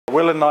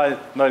Will and I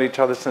have known each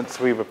other since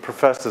we were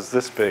professors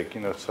this big,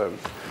 so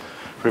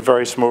we were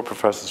very small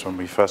professors when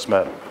we first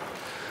met.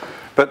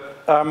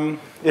 But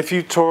if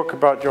you talk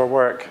about your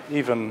work,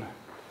 even...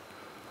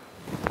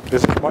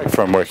 Is the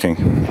microphone working?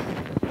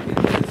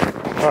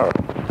 Oh,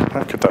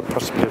 how could that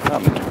possibly have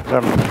happened?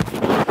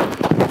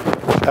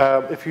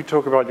 If you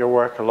talk about your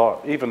work a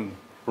lot, even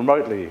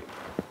remotely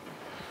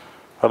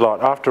a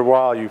lot, after a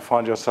while you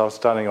find yourself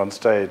standing on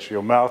stage,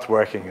 your mouth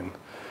working and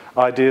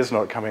ideas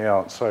not coming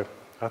out. So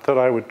I thought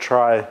I would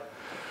try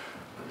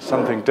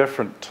something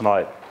different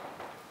tonight.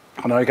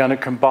 And I'm going to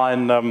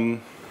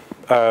combine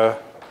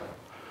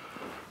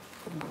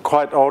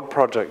quite old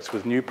projects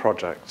with new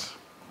projects.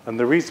 And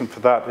the reason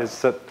for that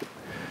is that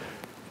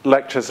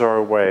lectures are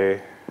a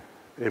way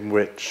in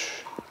which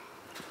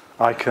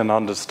I can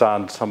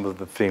understand some of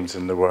the themes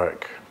in the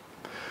work.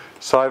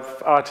 So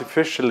I've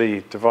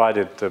artificially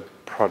divided the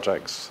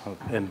projects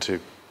into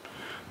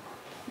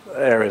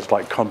areas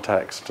like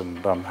context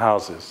and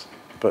houses,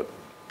 but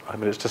I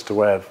mean, it's just a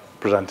way of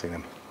presenting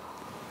them.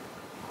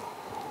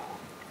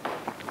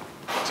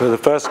 So the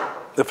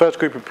first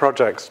group of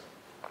projects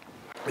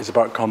is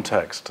about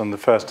context, and the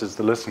first is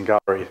the Listen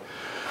Gallery,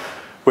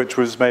 which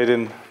was made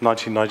in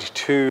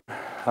 1992,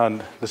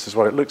 and this is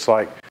what it looks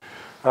like.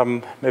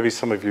 Maybe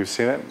some of you have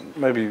seen it.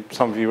 Maybe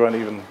some of you weren't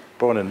even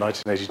born in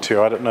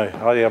 1982. I don't know.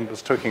 I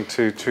was talking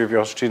to two of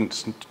your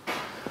students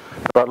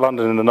about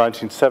London in the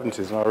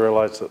 1970s, and I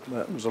realized that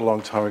that was a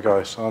long time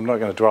ago, so I'm not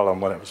going to dwell on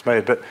when it was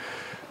made. But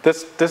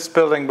this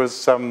building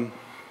was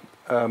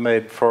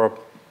made for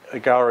a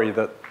gallery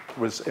that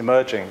was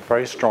emerging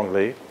very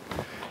strongly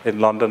in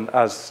London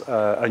as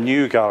a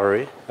new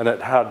gallery, and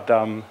it had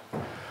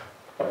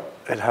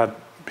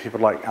people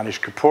like Anish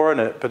Kapoor in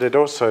it, but it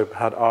also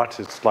had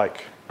artists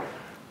like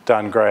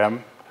Dan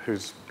Graham,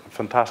 who's a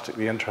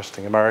fantastically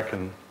interesting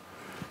American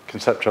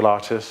conceptual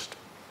artist.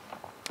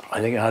 I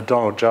think it had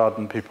Donald Judd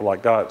and people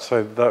like that,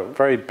 so they're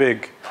very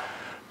big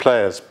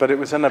players. But it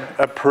was in a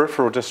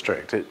peripheral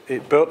district.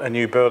 It built a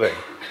new building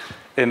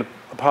in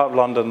a part of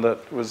London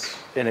that was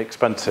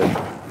inexpensive.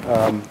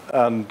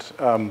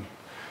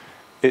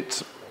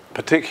 It's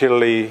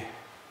particularly,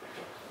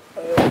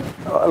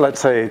 let's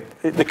say,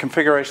 the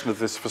configuration of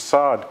this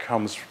facade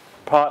comes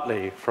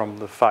partly from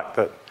the fact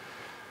that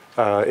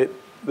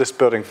this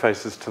building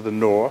faces to the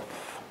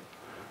north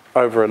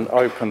over an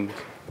open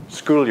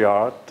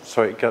schoolyard,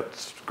 so it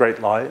gets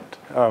great light.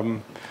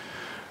 And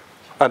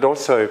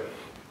also,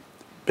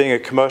 being a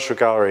commercial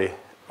gallery,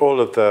 all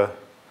of the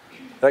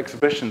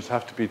exhibitions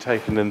have to be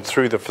taken in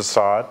through the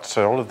facade,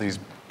 so all of these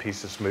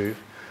pieces move.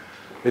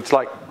 It's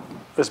like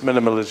as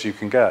minimal as you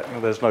can get.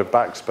 There's no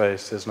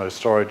backspace, there's no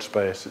storage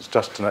space, it's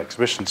just an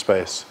exhibition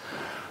space.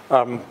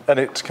 And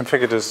it's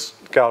configured as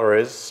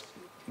galleries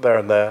there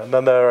and there. And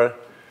then there are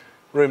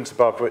rooms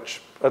above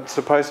which are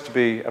supposed to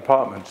be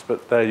apartments,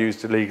 but they're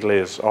used illegally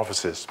as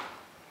offices.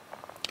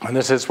 And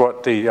this is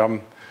what the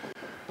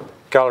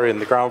gallery in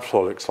the ground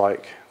floor looks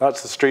like.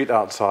 That's the street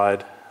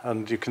outside,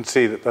 and you can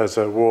see that there's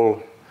a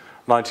wall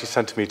 90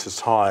 centimeters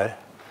high.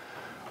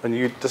 And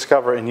you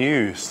discover in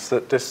use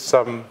that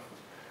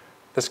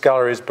this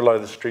gallery is below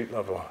the street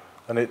level.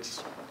 And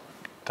it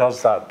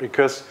does that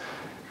because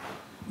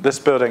this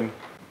building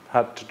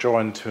had to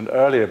join to an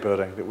earlier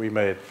building that we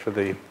made for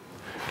the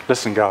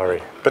Listen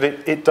Gallery. But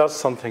it does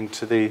something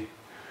to the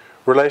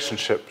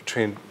relationship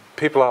between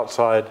people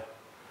outside,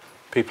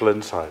 people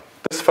inside.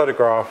 This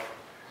photograph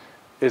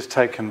is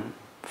taken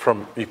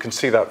from, you can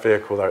see that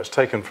vehicle there, it's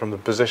taken from the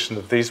position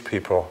of these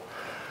people.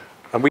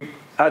 And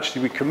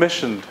we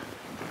commissioned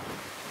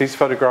these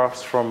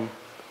photographs from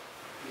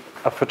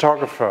a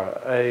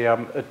photographer,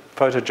 a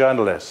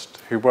photojournalist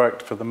who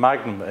worked for the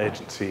Magnum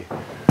agency,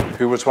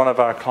 who was one of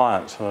our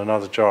clients on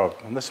another job.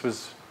 And this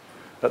was,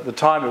 at the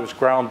time, it was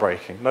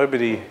groundbreaking.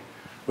 Nobody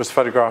was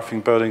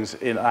photographing buildings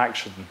in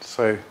action,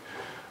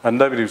 and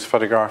nobody was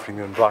photographing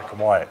them in black and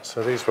white.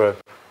 So these were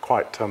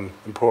quite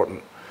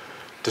important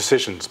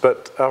decisions.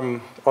 But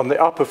on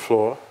the upper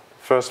floor,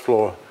 first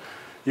floor,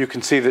 you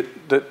can see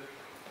that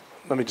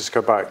let me just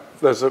go back.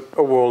 There's a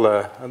wall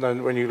there, and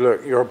then when you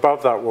look, you're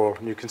above that wall,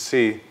 and you can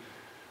see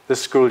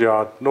this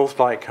schoolyard, north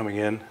light coming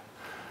in.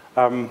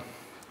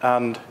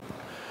 And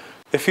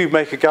if you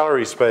make a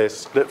gallery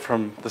space lit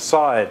from the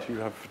side, you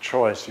have a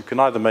choice. You can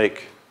either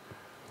make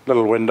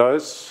little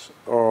windows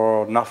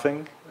or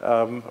nothing,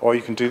 or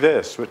you can do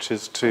this, which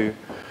is to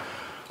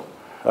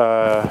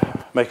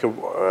make a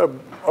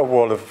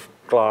wall of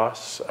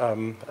glass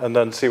and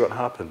then see what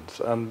happens.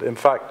 And in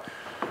fact,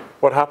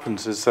 what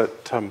happens is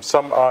that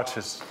some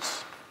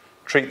artists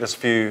treat this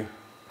view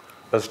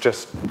as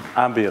just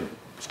ambient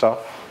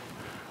stuff,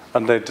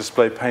 and they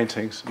display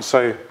paintings. And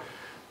so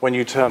when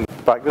you turn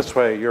back this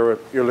way, you're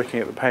looking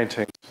at the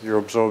paintings, you're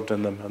absorbed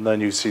in them, and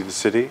then you see the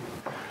city.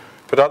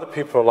 But other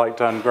people, like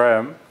Dan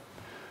Graham,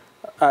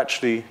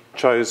 actually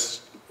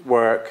chose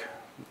work.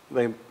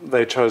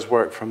 They chose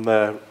work from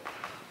their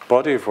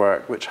body of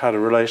work, which had a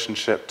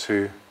relationship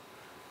to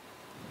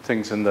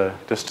things in the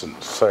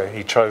distance. So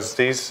he chose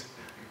these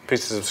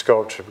pieces of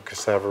sculpture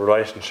because they have a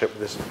relationship with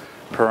this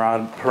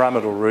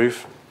pyramidal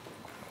roof.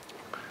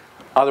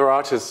 Other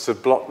artists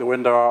have blocked the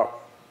window art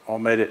or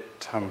made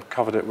it,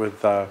 covered it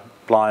with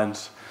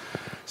blinds.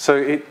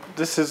 So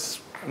this is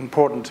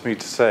important to me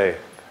to say.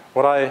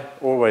 What I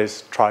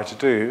always try to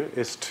do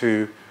is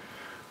to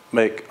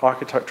make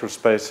architectural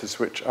spaces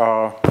which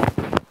are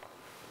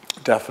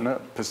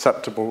definite,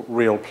 perceptible,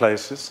 real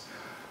places,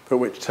 but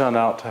which turn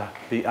out to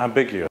be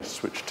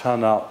ambiguous, which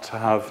turn out to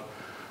have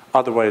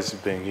other ways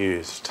of being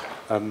used.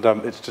 And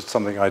it's just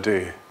something I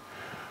do.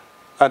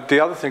 And the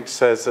other thing to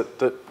say is that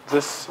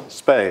this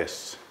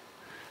space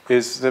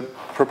the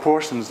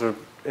proportions are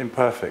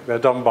imperfect. They're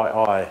done by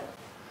eye.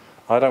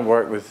 I don't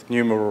work with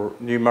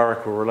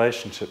numerical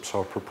relationships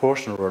or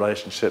proportional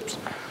relationships.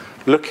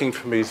 Looking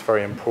for me is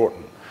very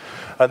important.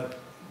 And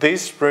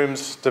these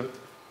rooms, the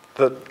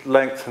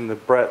length and the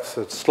breadth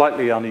are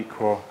slightly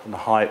unequal, and the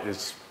height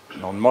is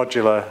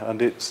non-modular. And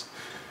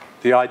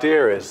the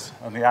idea is,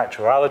 and the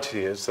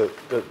actuality is, that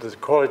the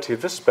quality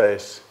of this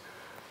space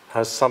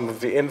has some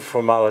of the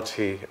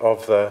informality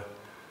of the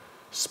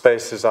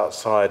spaces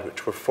outside,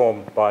 which were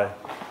formed by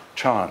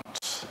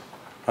chance.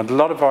 And a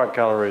lot of art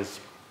galleries,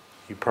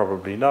 you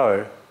probably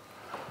know,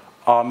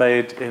 are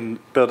made in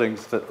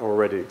buildings that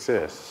already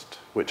exist,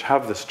 which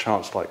have this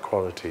chance-like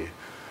quality.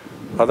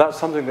 That's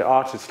something that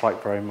artists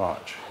like very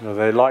much.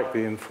 They like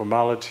the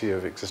informality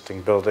of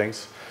existing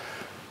buildings.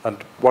 And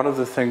one of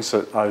the things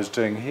that I was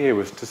doing here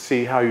was to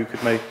see how you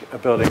could make a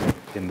building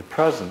in the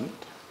present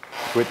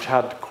which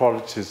had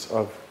qualities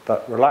of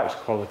that relaxed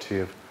quality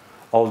of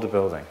older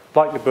building,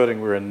 like the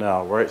building we're in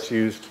now, where it's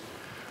used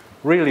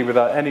really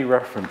without any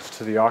reference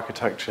to the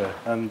architecture,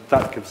 and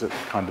that gives it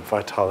kind of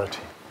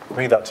vitality. I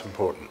think that's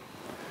important.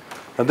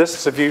 And this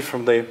is a view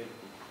from the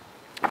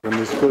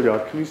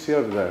schoolyard. Can you see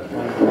over there?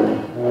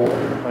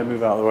 If I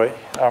move out of the way.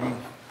 You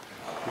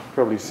can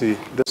probably see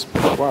this.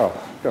 Wow,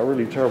 got a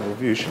really terrible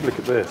view. You should look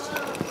at this.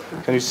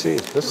 Can you see?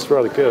 This is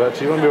rather good,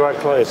 actually. You want to be right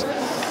close.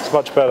 It's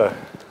much better.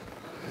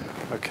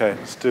 Okay,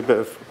 let's do a bit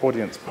of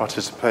audience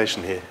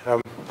participation here.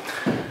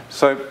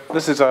 So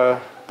this is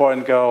a boy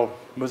and girl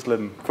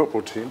Muslim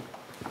football team.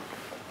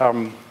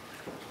 And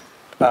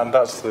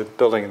that's the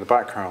building in the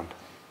background.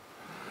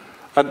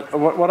 And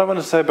what I want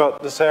to say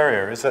about this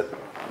area is that,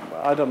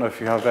 I don't know if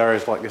you have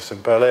areas like this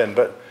in Berlin,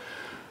 but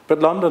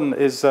London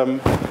is,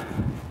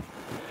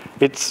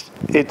 it's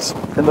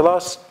in the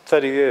last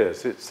 30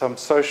 years, its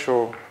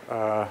social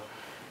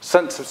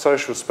sense of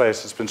social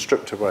space has been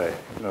stripped away.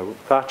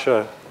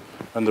 Thatcher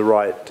and the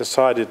right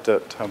decided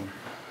that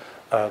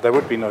there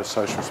would be no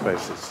social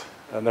spaces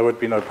and there would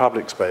be no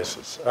public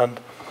spaces. And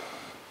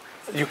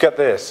you get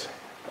this.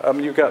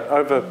 You get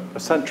over a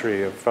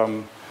century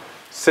of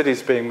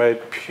cities being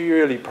made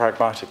purely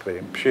pragmatically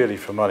and purely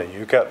for money.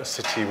 You get a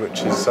city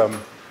which is, in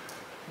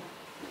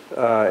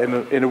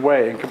a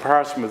way, in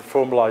comparison with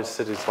formalized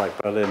cities like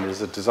Berlin,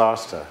 is a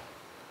disaster.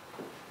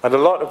 And a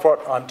lot of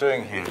what I'm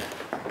doing here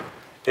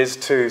is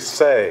to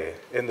say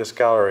in this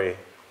gallery,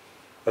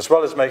 as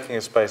well as making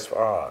a space for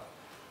art,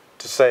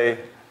 to say,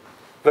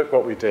 look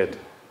what we did.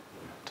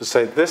 To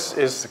say, this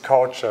is the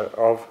culture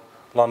of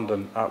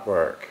London at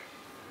work.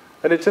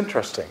 And it's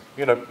interesting.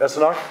 As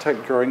an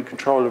architect, you're in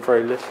control of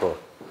very little.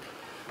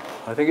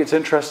 I think it's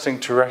interesting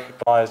to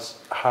recognize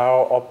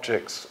how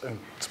objects and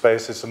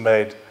spaces are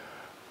made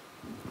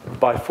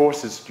by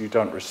forces you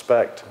don't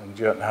respect and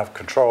you don't have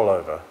control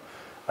over.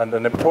 And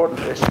an important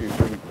issue,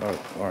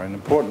 or an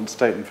important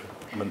statement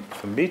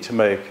for me to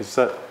make is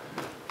that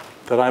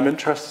I'm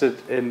interested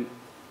in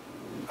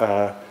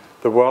the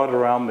world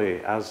around me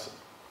as,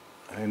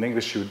 in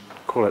English you would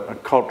call it a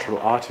cultural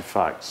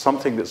artifact,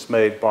 something that's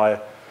made by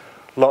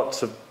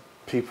lots of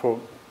people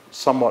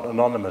somewhat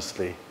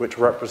anonymously, which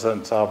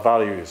represents our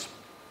values.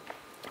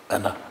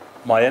 And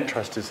my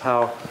interest is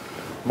how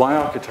my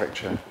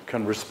architecture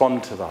can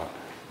respond to that.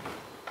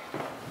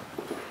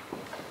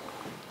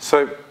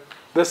 So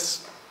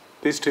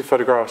these two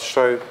photographs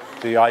show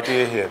the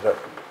idea here that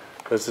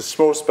there's a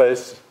small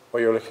space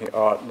where you're looking at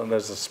art, and then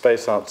there's a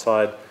space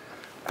outside.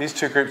 These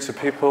two groups of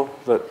people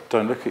that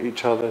don't look at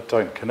each other,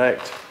 don't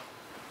connect,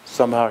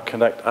 somehow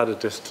connect at a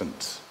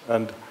distance.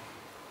 And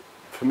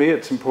for me,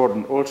 it's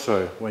important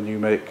also when you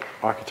make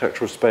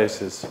architectural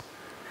spaces,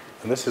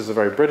 and this is a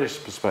very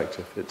British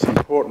perspective, it's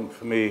important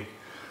for me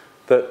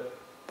that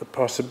the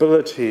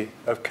possibility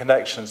of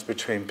connections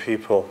between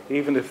people,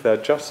 even if they're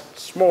just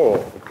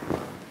small,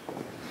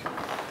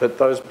 that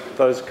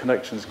those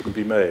connections can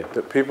be made,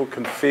 that people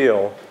can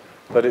feel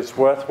that it's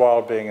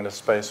worthwhile being in a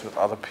space with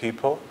other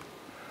people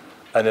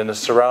and in the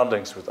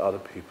surroundings with other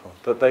people,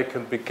 that they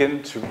can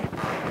begin to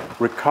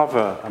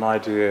recover an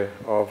idea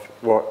of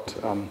what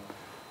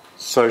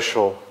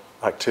social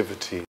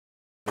activity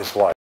is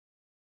like.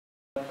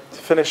 To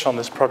finish on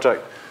this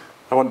project,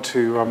 I want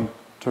to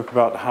talk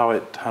about how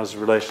it has a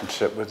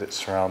relationship with its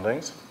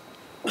surroundings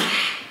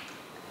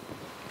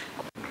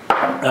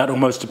at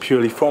almost a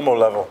purely formal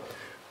level.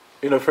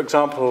 For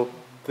example,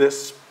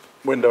 this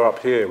window up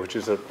here, which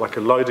is like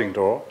a loading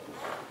door,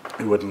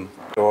 a wooden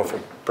door for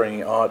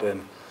bringing art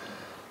in,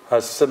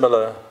 has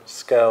similar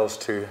scales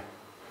to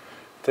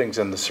things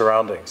in the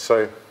surroundings.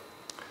 So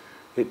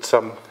it's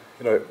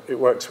it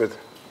works with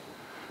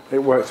it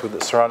works with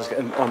its surroundings.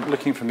 And on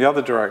looking from the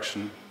other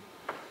direction,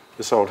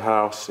 this old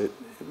house,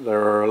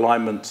 there are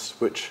alignments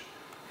which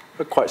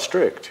are quite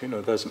strict. You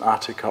know, there's an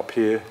attic up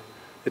here.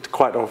 It's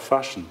quite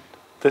old-fashioned.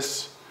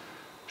 This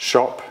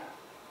shop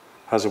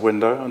has a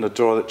window and a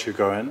door that you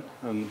go in,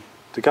 and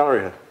the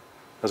gallery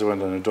has a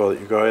window and a door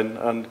that you go in.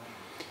 And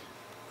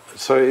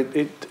so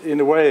in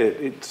a way,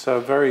 it's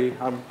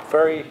I'm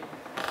very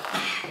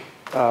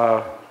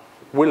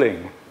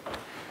willing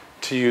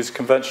to use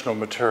conventional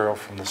material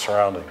from the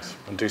surroundings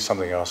and do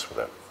something else with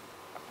it.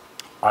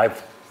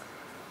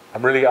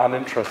 I'm really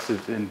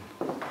uninterested in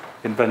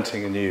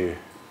inventing a new,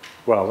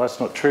 well, that's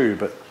not true,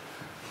 but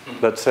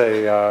let's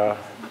say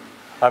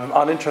I'm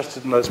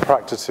uninterested in those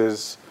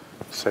practices,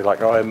 say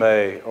like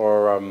IMA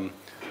or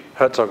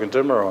Herzog and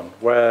de Meuron,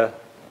 where,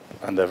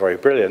 and they're very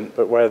brilliant,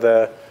 but where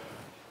their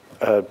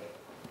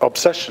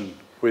obsession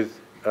with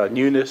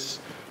newness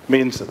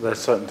means that there's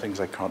certain things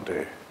they can't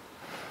do.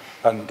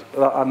 And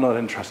I'm not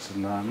interested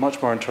in that. I'm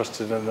much more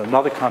interested in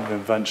another kind of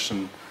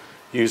invention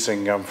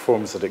using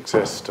forms that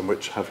exist and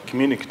which have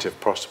communicative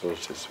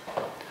possibilities.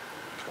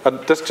 And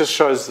this just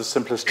shows the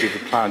simplicity of the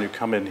plan. You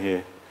come in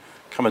here,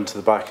 come into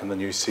the back, and then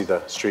you see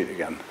the street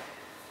again.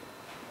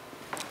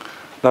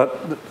 Now,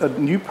 a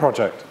new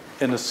project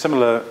in a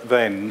similar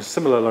vein, in a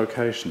similar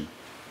location,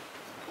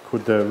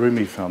 called the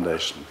Rumi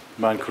Foundation.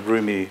 A man called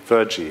Rumi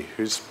Virji,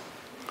 who's,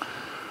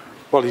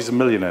 well, he's a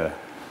millionaire,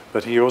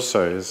 but he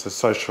also is a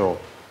social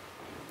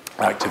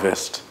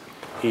activist.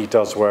 He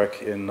does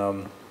work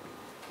in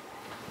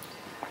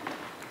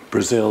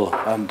Brazil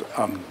and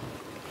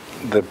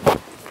the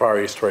Far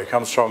East, where he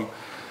comes from,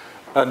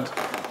 and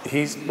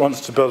he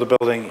wants to build a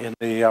building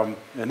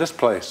in this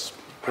place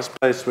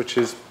which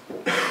is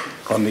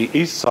on the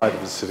east side of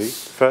the city.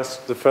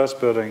 The first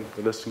building,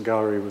 the Liston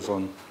Gallery, was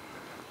on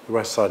the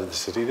west side of the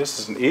city. This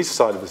is an east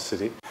side of the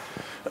city,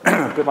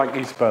 a bit like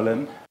East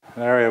Berlin,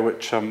 an area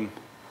which,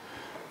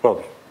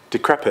 well,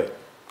 decrepit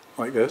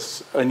like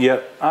this, and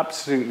yet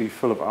absolutely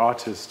full of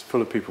artists,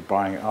 full of people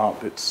buying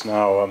art. It's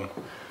now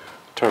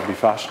terribly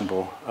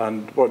fashionable.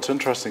 And what's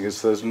interesting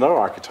is there's no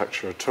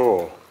architecture at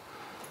all.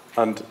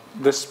 And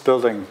this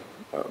building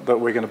that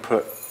we're going to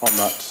put on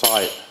that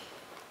site,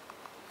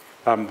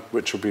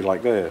 which will be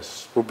like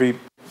this, will be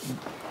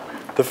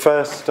the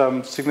first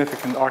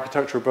significant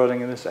architectural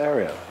building in this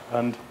area.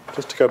 And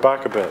just to go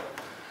back a bit,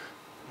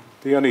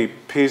 the only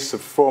piece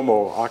of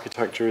formal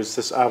architecture is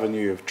this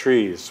avenue of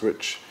trees,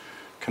 which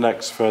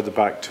connects further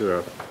back to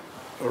a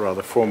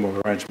rather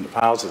formal arrangement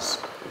of houses.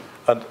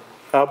 And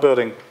our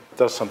building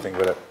does something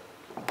with it.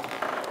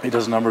 It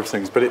does a number of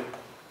things, but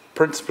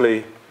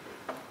principally,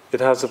 it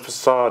has a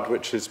facade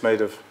which is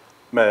made of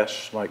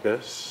mesh, like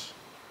this,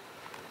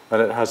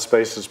 and it has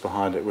spaces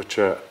behind it, which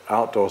are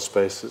outdoor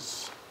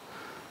spaces,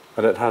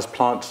 and it has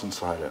plants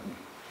inside it.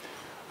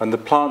 And the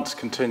plants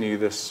continue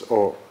this,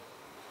 or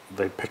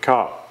they pick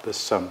up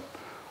this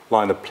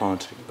line of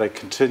planting. They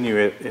continue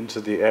it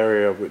into the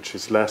area which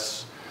is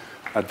less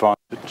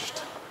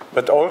advantaged.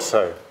 But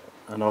also,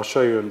 and I'll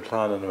show you in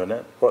plan in a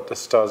minute, what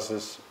this does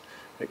is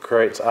it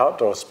creates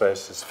outdoor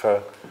spaces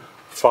for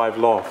 5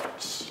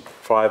 lofts,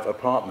 5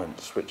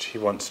 apartments, which he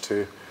wants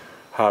to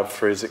have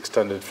for his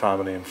extended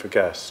family and for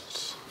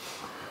guests.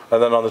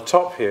 And then on the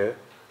top here,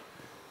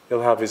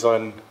 he'll have his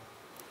own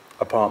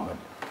apartment.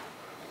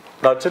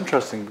 Now it's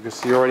interesting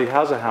because he already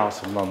has a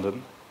house in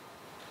London,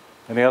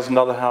 and he has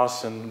another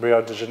house in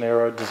Rio de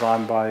Janeiro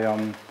designed by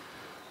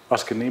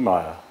Oscar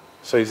Niemeyer.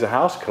 So he's a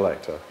house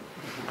collector.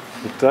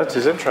 That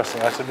is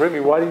interesting. I said, Rumi,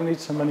 why do you need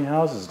so many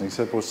houses? And he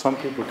said, well, some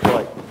people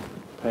collect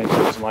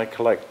paintings and I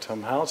collect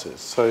houses.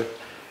 So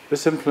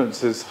this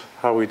influences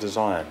how we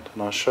designed,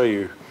 and I'll show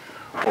you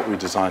what we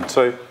designed.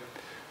 So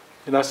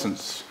in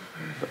essence,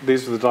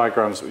 these are the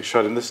diagrams that we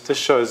showed, and this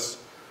shows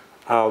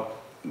how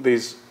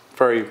these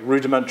very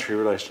rudimentary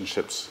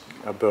relationships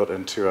are built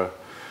into a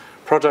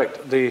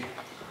project. The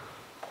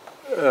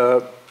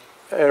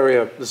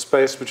area, the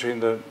space between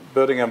the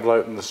building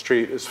envelope and the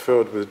street is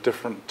filled with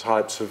different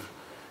types of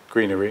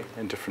greenery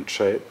in different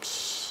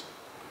shapes.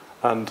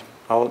 And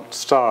I'll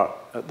start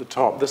at the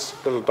top. This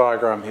little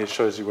diagram here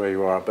shows you where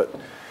you are, but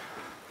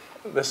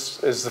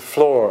this is the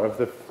floor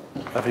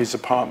of his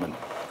apartment.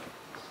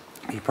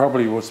 He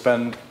probably will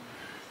spend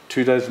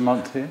 2 days a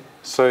month here.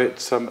 So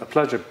it's a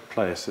pleasure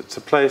place. It's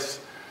a place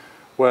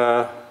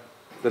where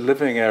the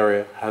living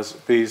area has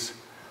these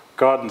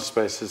garden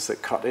spaces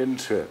that cut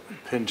into it,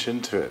 pinch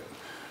into it.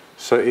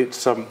 So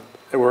it's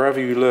wherever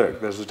you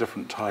look, there's a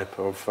different type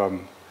of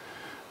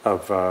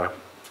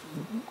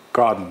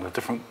garden, a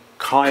different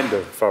kind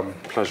of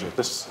pleasure.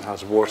 This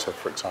has water,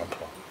 for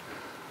example.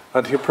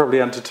 And he'll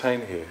probably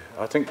entertain here.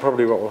 I think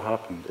probably what will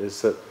happen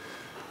is that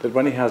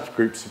when he has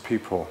groups of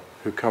people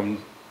who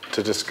come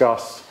to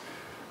discuss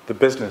the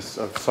business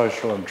of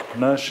social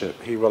entrepreneurship,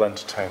 he will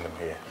entertain them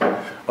here.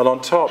 And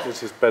on top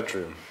is his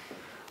bedroom.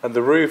 And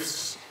the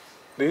roofs,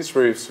 these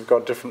roofs have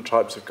got different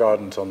types of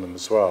gardens on them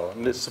as well.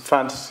 And it's a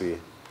fantasy.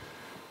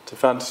 It's a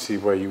fantasy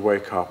where you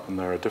wake up and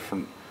there are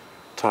different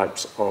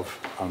types of,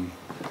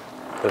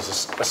 there's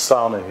a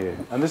sauna here.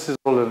 And this is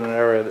all in an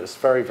area that's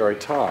very, very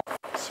tough.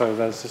 So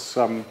there's this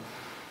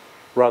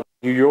rather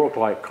New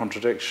York-like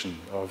contradiction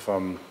of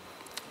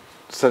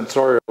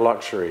sensorial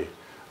luxury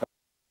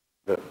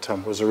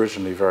that was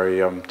originally very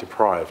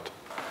deprived.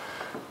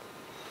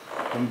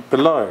 And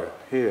below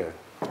here,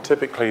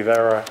 typically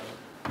there are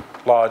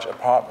large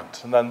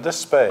apartments, and then this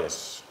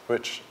space,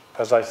 which,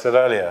 as I said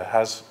earlier,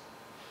 has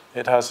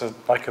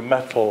like a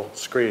metal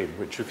screen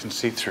which you can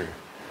see through.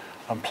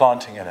 I'm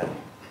planting in it,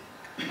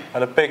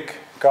 and a big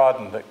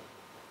garden that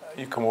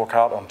you can walk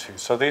out onto.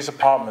 So these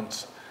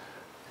apartments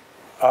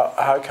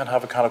can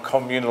have a kind of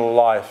communal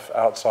life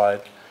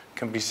outside,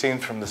 can be seen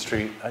from the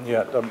street, and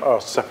yet are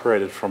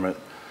separated from it.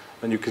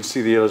 And you can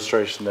see the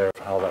illustration there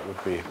of how that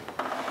would be.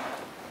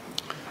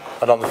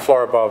 And on the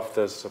floor above,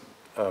 there's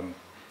a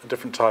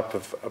different type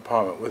of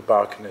apartment with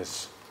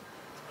balconies.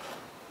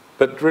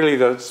 But really,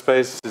 the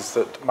spaces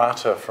that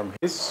matter from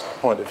his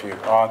point of view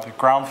are the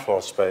ground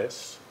floor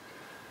space,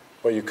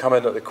 where you come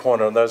in at the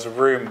corner, and there's a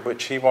room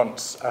which he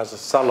wants as a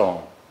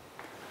salon.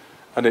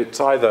 And it's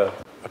either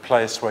a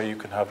place where you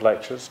can have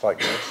lectures like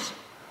this,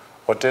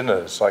 or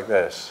dinners like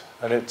this.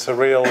 And it's a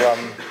real,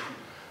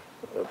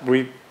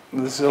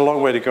 this is a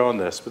long way to go on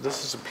this, but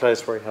this is a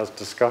place where he has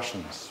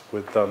discussions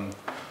with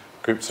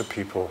groups of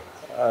people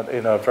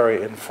in a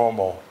very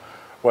informal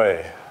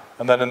way.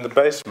 And then in the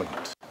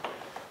basement,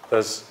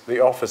 there's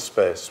the office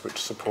space, which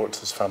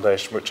supports this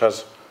foundation, which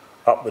has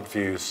upward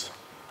views,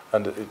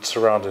 and it's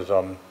surrounded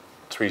on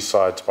 3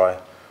 sides by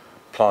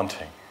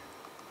planting.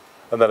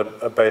 And then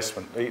a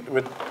basement.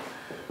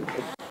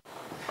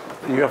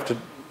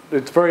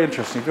 It's very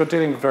interesting. If you're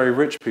dealing with very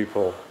rich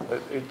people,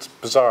 it's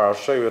bizarre. I'll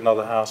show you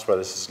another house where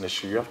this is an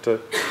issue. You have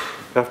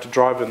to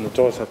drive in, the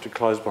doors have to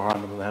close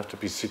behind them, and they have to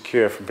be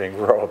secure from being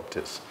robbed.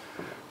 It's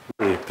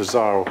a really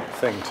bizarre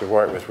thing to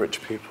work with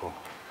rich people.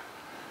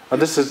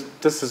 And this is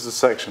a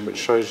section which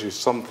shows you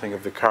something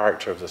of the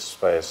character of this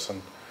space,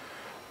 and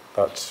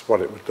that's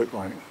what it would look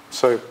like.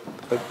 So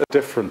a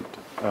different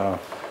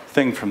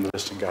thing from the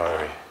listing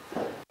gallery,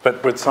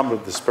 but with some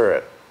of the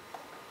spirit.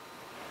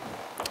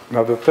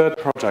 Now, the third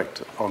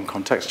project on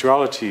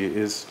contextuality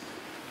is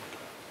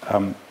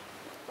a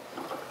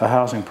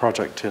housing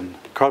project in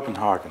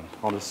Copenhagen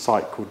on a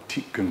site called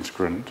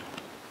Tietgensgrund.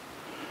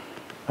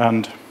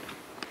 And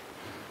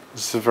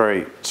this is a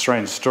very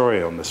strange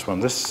story on this one.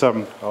 This,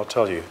 I'll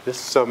tell you,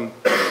 this, the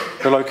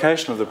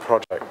location of the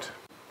project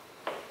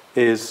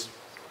is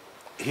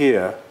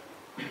here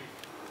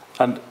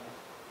and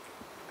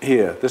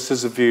here. This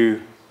is a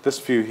view, this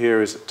view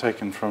here is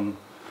taken from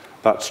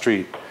that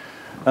street.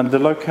 And the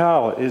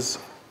locale it's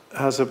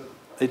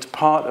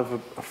part of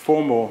a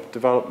formal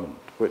development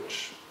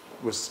which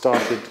was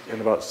started in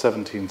about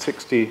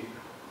 1760.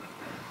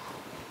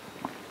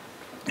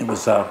 It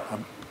was a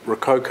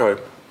Rococo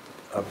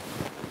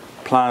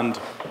plan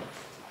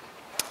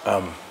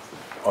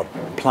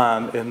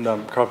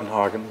in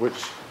Copenhagen,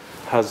 which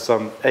has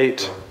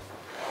 8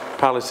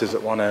 palaces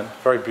at one end,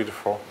 very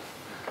beautiful.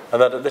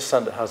 And then at this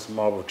end it has a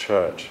marble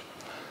church.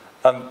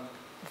 And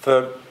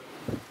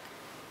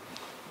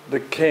the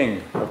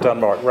king of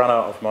Denmark ran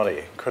out of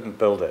money, couldn't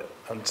build it,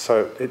 and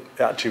so it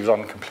actually was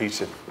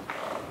uncompleted.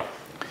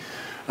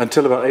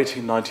 Until about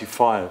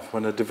 1895,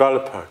 when a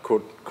developer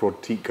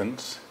called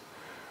Tietgens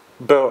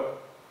built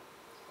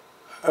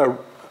a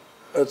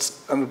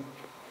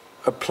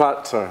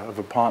plaza of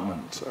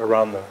apartments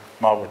around the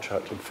marble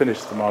church and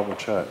finished the marble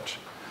church.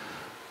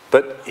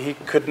 But he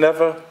could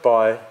never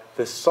buy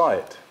this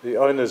site. The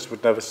owners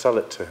would never sell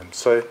it to him,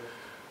 so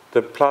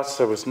the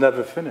plaza was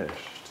never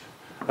finished.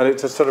 And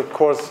it's a sort of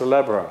cause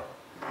célèbre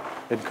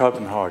in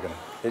Copenhagen.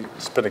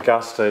 It's been a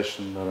gas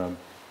station and a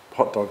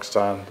hot dog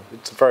stand.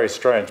 It's very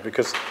strange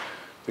because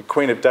the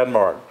Queen of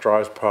Denmark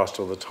drives past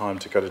all the time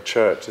to go to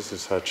church. This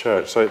is her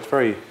church. So it's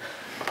very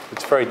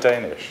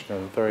Danish,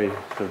 very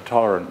sort of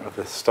tolerant of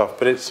this stuff.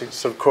 But it's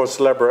sort of cause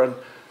célèbre. And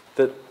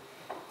that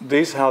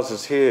these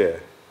houses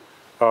here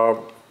are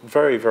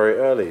very, very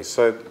early.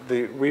 So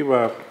we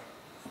won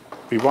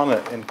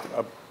it in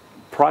a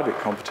private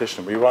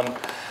competition. We won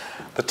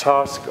the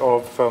task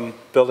of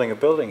building a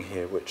building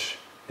here, which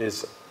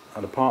is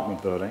an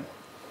apartment building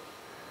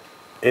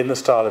in the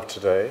style of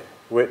today,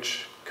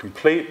 which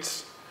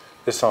completes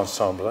this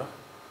ensemble,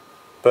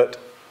 but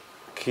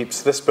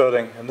keeps this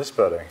building and this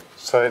building.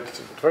 So it's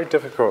a very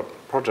difficult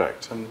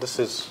project, and this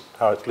is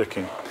how it's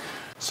looking.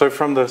 So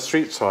from the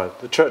street side,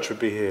 the church would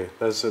be here.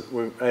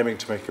 We're aiming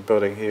to make a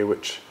building here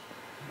which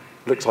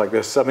looks like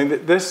this. I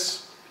mean,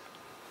 these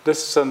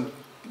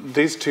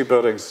 2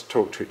 buildings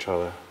talk to each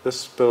other.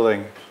 This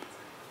building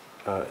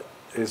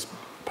is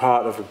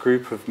part of a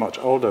group of much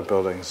older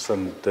buildings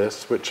than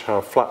this, which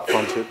are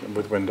flat-fronted and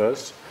with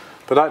windows.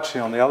 But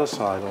actually, on the other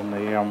side, on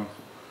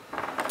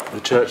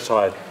the church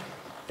side,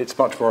 it's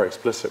much more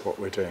explicit what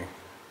we're doing.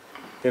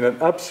 In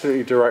an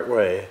absolutely direct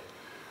way,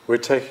 we're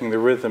taking the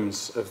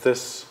rhythms of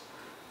this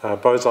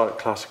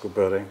Beaux-Arts classical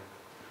building,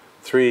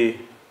 3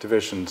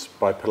 divisions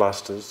by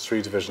pilasters,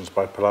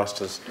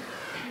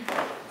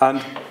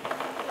 and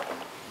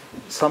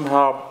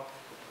somehow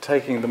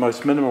taking the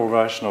most minimal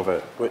version of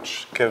it,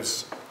 which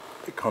gives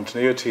the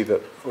continuity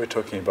that we're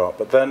talking about,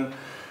 but then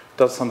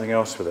does something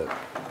else with it.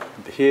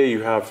 Here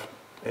you have,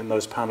 in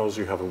those panels,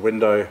 you have a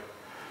window.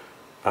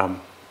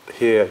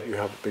 Here you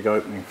have a big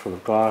opening full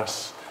of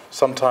glass.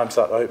 Sometimes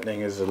that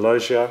opening is a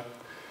loggia.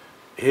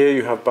 Here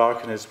you have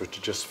balconies which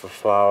are just for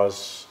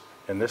flowers.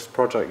 In this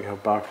project you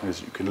have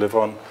balconies you can live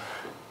on.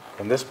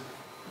 In the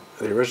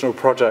original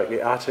project,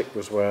 the attic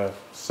was where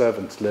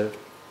servants lived.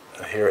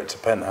 And here it's a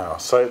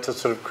penthouse. So it's a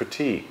sort of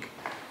critique.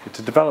 It's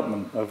a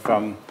development of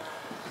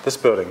this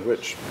building,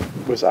 which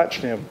was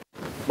actually,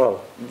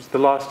 well, it was the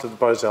last of the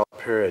Beaux-Arts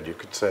period, you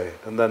could say.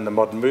 And then the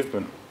modern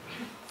movement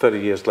 30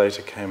 years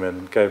later came in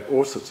and gave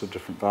all sorts of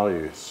different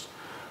values,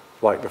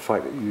 like the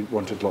fact that you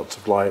wanted lots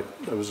of light,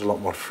 there was a lot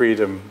more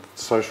freedom,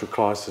 social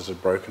classes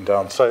had broken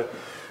down. So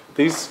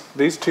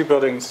these two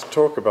buildings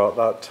talk about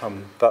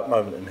that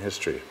moment in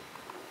history.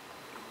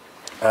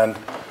 And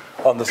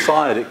on the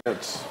side, it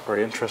gets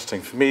very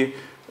interesting. For me,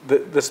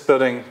 this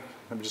building,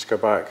 let me just go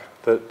back,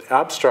 the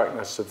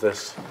abstractness of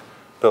this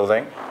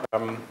building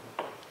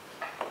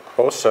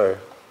also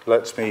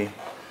lets me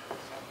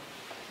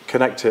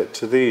connect it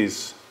to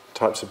these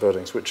types of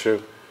buildings, which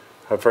have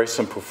very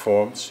simple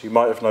forms. You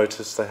might have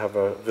noticed they have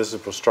a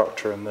visible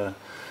structure in the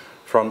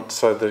front,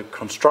 so the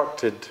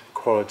constructed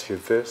quality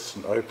of this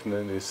and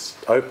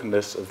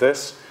openness of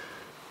this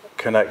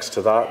connects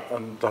to that,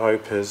 and the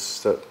hope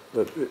is that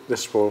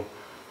this will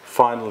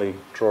finally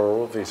draw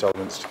all of these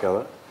elements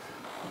together.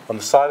 On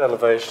the side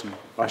elevation,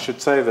 I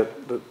should say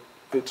that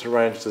it's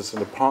arranged as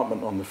an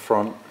apartment on the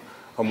front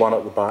and one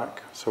at the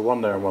back, so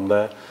one there and one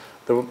there.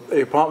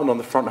 The apartment on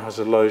the front has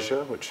a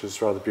loggia, which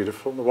is rather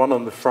beautiful. The one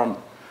on the front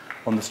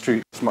on the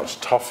street is much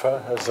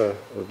tougher, has a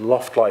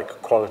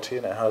loft-like quality,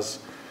 and it has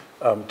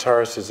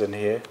terraces in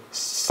here.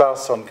 South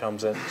sun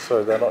comes in,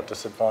 so they're not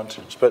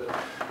disadvantaged. But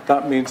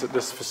that means that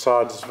this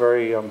facade is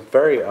very,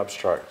 very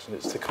abstract, and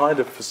it's the kind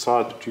of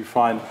facade that you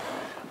find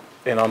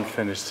in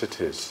unfinished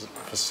cities. A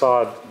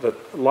facade that,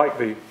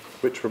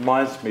 which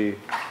reminds me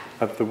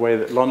of the way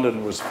that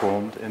London was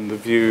formed in the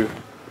view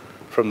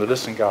from the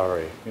Listen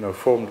Gallery,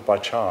 formed by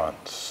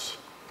chance.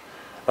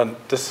 And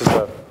this is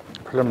a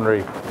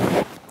preliminary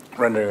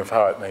rendering of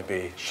how it may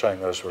be,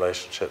 showing those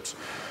relationships.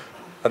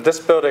 And this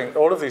building,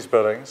 all of these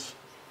buildings,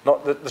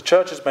 the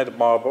church is made of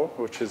marble,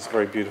 which is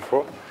very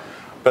beautiful,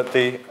 but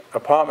the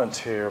apartments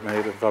here are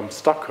made of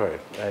stucco,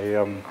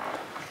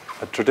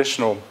 a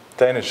traditional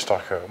Danish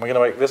stucco. And we're going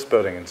to make this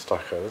building in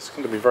stucco. This is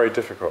going to be very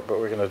difficult, but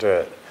we're going to do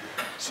it.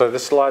 So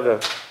this will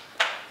either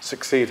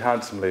succeed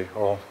handsomely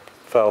or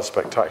fail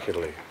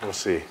spectacularly. We'll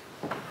see.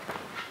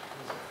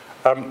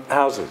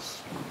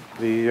 Houses.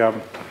 The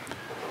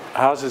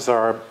houses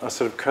are a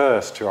sort of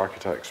curse to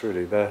architects,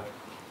 really. They're,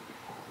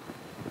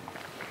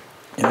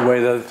 in a way,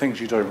 they're the things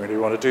you don't really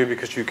want to do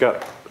because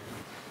the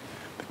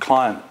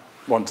client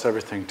wants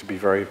everything to be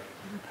very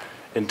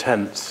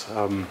intense.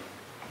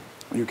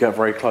 You get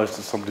very close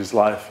to somebody's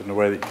life in a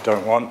way that you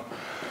don't want,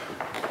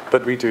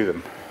 but we do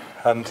them.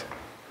 And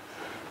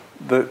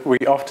we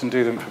often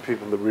do them for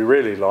people that we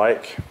really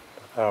like,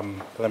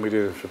 and then we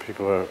do them for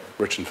people who are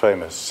rich and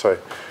famous. So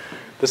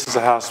this is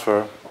a house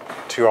for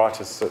two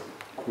artists that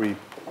the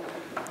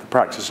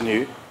practice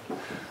knew,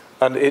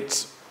 and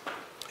it's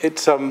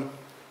in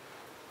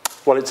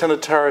a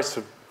terrace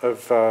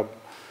of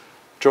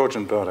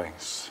Georgian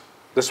buildings.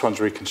 This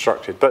one's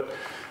reconstructed,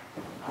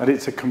 and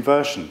it's a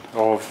conversion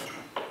of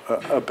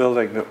a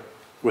building that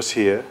was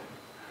here,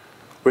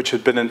 which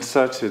had been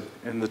inserted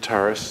in the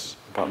terrace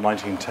about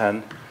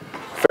 1910,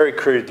 very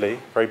crudely,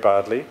 very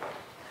badly.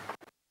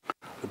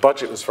 The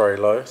budget was very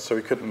low, so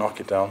we couldn't knock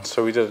it down,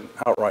 so we did an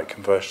outright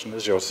conversion,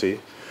 as you'll see.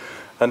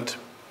 And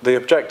the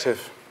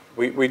objective,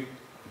 we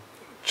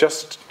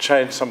just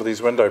changed some of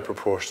these window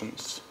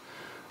proportions,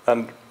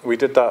 and we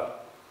did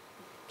that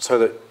so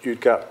that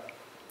you'd get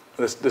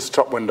this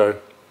top window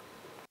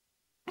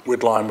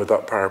would line with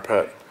that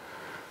parapet.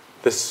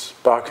 This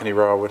balcony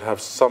rail would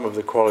have some of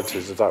the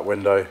qualities of that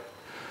window.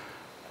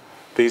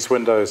 These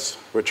windows,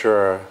 which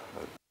are a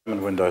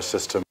German window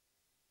system,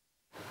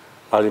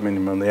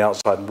 aluminium on the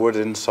outside, wood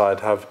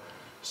inside, have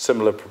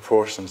similar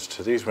proportions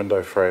to these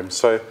window frames.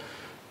 So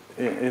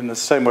in the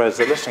same way as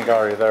the Listen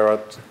Gallery, there are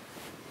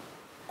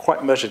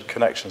quite measured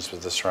connections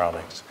with the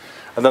surroundings.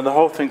 And then the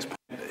whole thing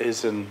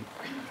is in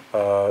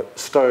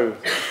stucco,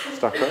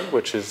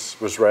 which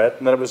was red,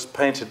 and then it was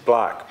painted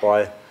black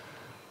by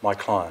my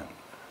client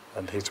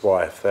and his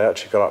wife. They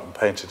actually got up and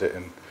painted it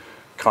in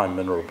Kime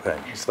mineral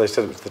paint. So they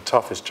said it was the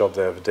toughest job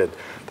they ever did.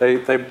 They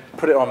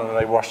put it on and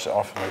they washed it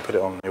off, and they put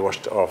it on and they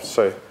washed it off.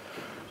 So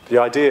the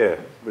idea,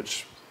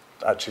 which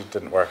actually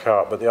didn't work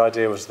out, but the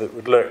idea was that it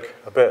would look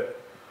a bit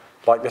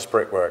like this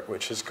brickwork,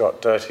 which has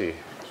got dirty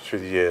through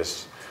the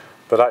years,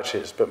 but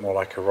actually it's a bit more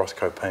like a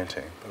Rothko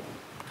painting. But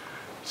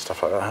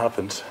stuff like that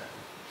happens.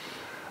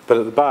 But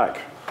at the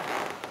back,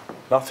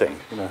 nothing.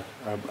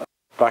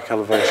 Back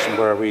elevation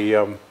where we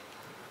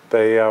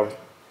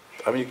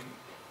I mean,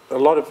 a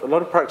lot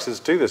of practices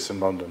do this in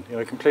London.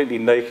 Completely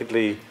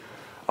nakedly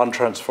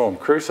untransformed.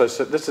 Caruso.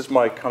 So this is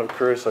my kind of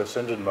Caruso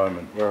syndrome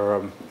moment, where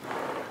I'm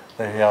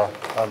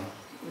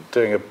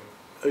doing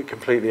a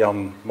completely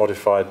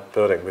unmodified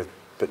building with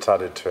bits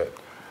added to it.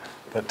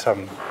 But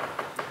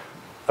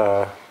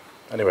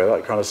anyway,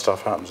 that kind of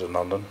stuff happens in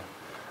London.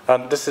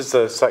 And this is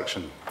the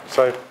section.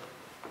 So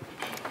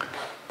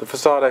the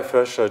facade I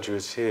first showed you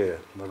is here,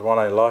 and the one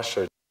I last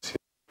showed you is here.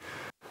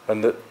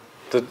 And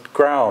the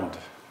ground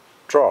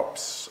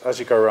drops as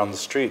you go around the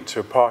street to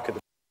a park at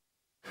the...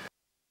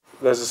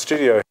 There's a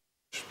studio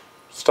which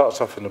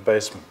starts off in the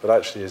basement, but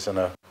actually is in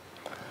a...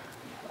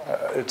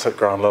 it's at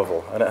ground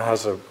level, and it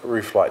has a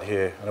roof light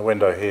here and a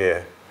window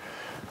here.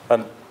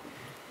 And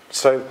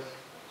so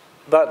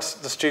that's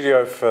the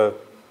studio for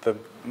the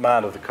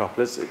man of the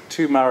couple. It's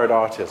two married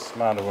artists,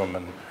 man and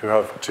woman, who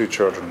have 2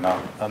 children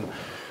now. And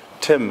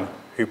Tim,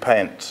 who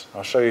paints,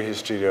 I'll show you his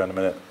studio in a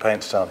minute,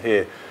 paints down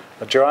here.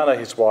 And Joanna,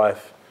 his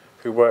wife,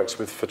 who works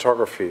with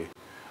photography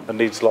and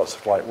needs lots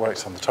of light,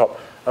 works on the top.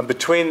 And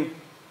between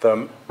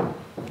them,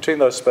 between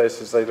those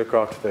spaces, they look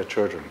after their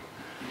children.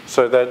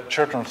 So their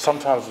children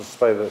sometimes will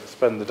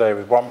spend the day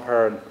with one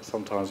parent,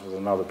 sometimes with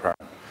another parent.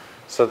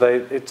 So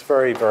it's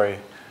very, very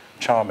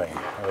charming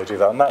how they do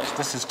that. And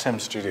this is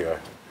Tim's studio.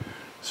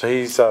 So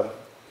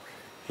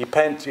he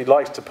paints. He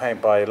likes to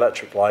paint by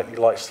electric light. He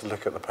likes to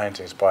look at the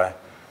paintings by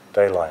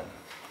daylight.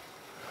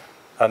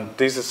 And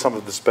these are some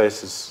of the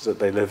spaces that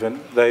they live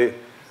in. They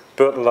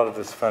built a lot of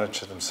this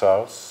furniture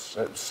themselves.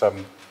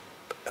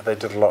 They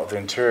did a lot of the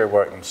interior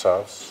work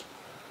themselves.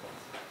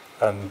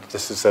 And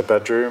this is their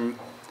bedroom.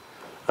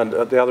 And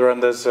at the other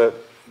end,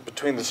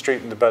 between the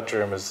street and the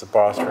bedroom is the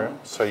bathroom.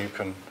 So you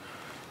can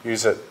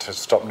use it to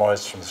stop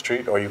noise from the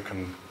street, or you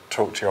can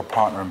talk to your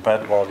partner in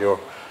bed while you're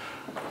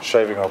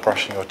shaving or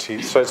brushing your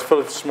teeth. So it's full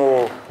of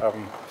small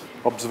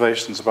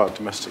observations about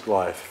domestic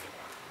life.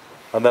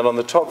 And then on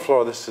the top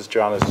floor, this is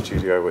Joanna's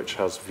studio, which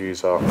has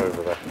views out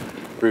over the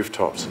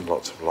rooftops and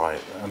lots of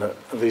light. And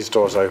these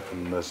doors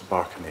open, and there's a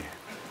balcony.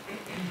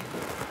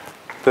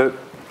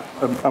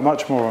 A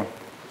much more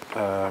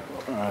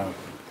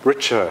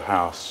richer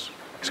house,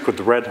 it's called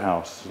the Red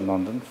House in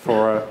London,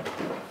 for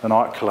an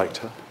art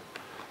collector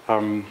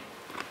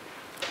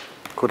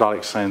called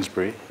Alex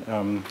Sainsbury.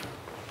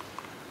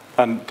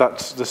 And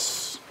that's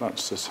this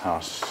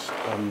house.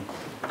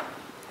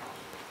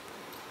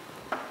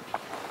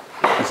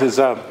 This is,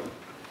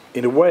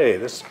 in a way,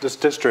 this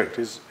district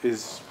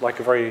is like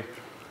a very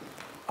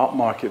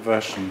upmarket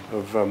version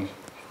of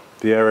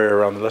the area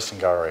around the Lisson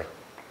Gallery.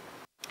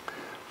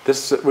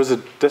 This was a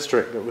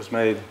district that was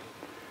made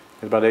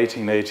in about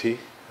 1880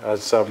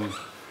 as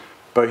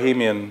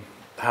bohemian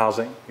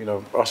housing. You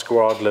know, Oscar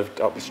Wilde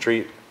lived up the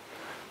street.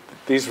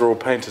 These were all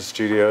painter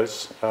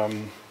studios.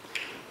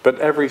 But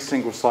every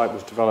single site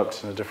was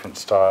developed in a different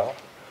style.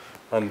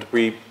 And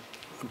we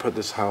put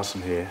this house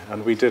in here,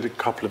 and we did a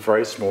couple of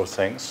very small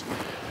things.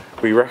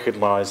 We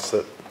recognized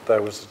that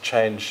there was a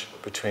change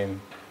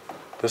between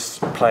this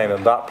plane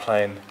and that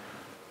plane,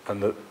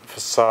 and the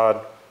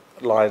facade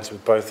lines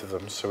with both of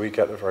them, so we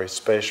get a very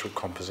spatial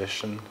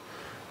composition.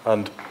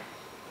 And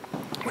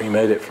we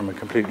made it from a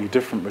completely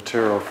different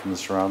material from the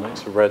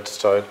surroundings, a red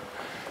stone.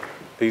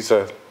 These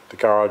are the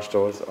garage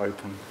doors that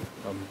open.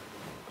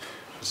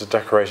 There's a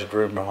decorated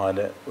room behind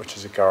it, which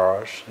is a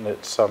garage, and it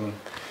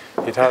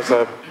has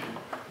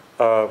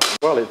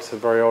it's a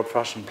very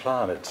old-fashioned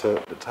plan. It's a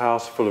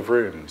house full of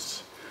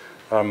rooms,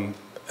 and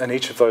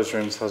each of those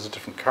rooms has a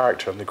different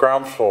character. On the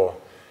ground floor,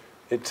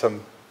 it's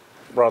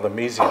rather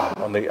Miesian.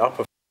 On the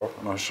upper floor,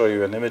 and I'll show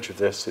you an image of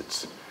this,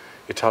 it's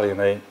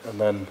Italianate, and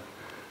then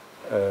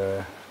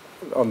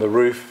on the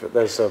roof,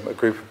 there's a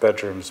group of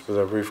bedrooms with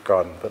a roof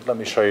garden. But let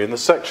me show you. In the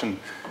section,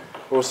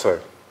 also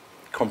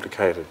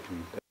complicated.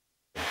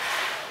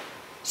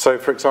 So,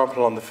 for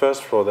example, on the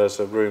first floor, there's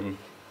a room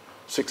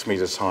 6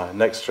 meters high.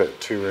 Next to it,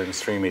 2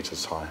 rooms 3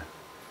 meters high.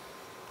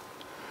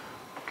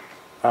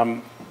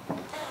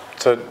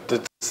 So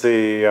this is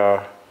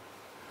the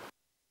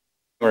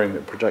room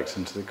that projects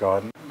into the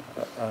garden,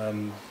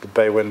 and a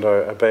bay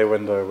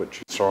window which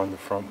you saw on the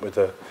front with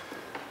an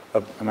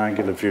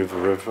angular view of the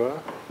river,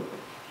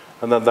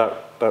 and then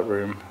that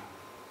room.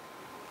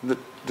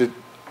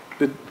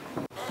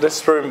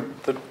 This room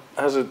that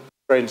has a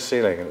strange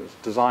ceiling. It was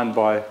designed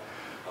by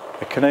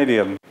a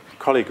Canadian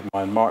colleague of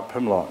mine, Mark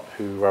Pimlott,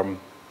 who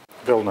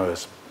Bill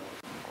knows.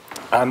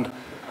 And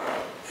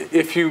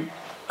if you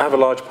have a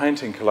large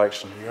painting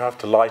collection, you have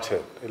to light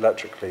it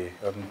electrically,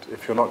 and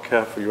if you're not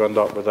careful, you end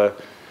up with a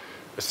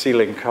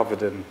ceiling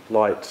covered in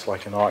lights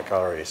like an art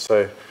gallery.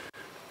 So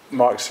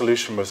Mark's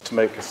solution was to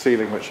make a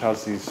ceiling which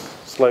has these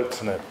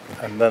slopes in it,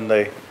 and then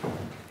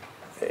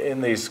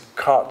in these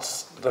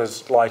cuts,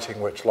 there's lighting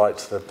which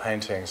lights the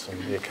paintings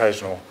and the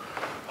occasional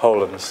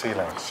hole in the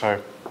ceiling.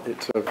 So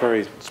it's a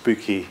very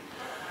spooky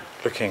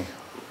looking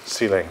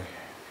ceiling.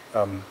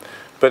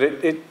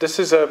 But this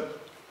is a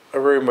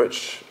room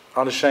which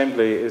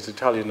unashamedly is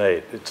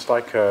Italianate. It's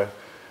like a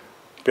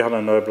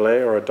Piano Nobile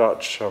or a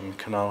Dutch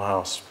canal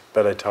house,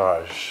 bel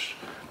étage,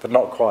 but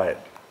not quite.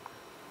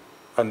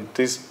 And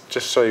these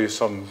just show you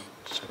some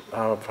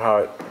how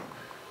it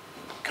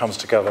comes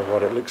together,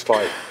 what it looks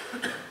like.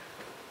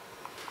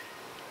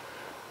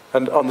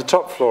 And on the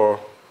top floor,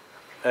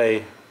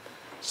 a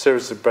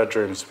series of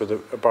bedrooms with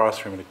a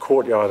bathroom and a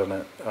courtyard in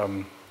it.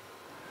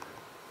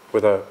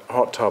 with a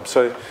hot tub.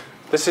 So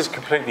this is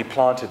completely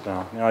planted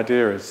now. The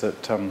idea is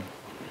that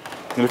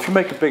if you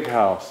make a big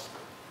house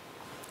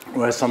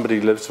where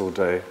somebody lives all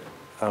day,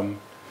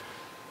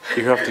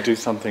 you have to do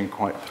something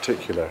quite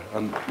particular.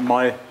 And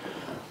my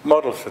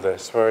model for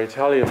this were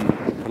Italian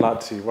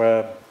palazzi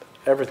where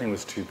everything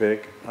was too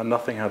big and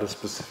nothing had a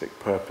specific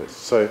purpose.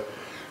 So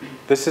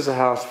this is a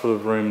house full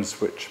of rooms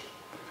which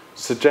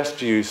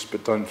suggest use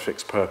but don't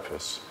fix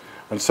purpose.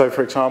 And so,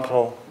 for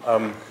example,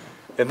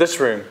 in this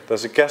room,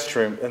 there's a guest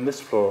room. In this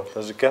floor,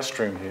 there's a guest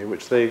room here,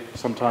 which they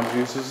sometimes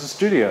use as a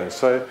studio.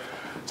 So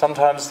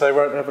sometimes they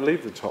won't ever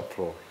leave the top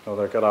floor.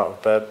 They'll get out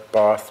of bed,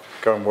 bath,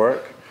 go and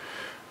work.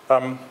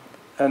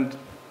 And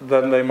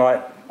then they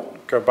might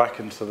go back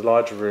into the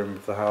larger room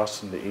of the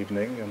house in the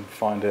evening and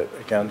find it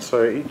again.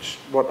 So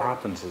what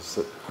happens is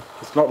that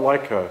it's not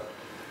like a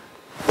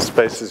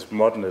spaces of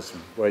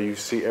modernism where you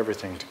see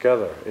everything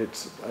together.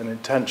 It's an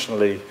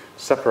intentionally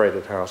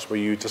separated house where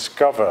you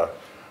discover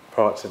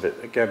parts of it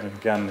again and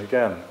again and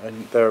again.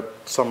 And there are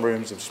some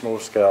rooms of small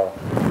scale,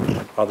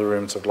 other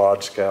rooms of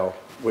large scale,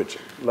 which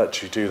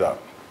lets you do that.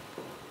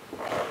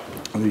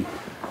 The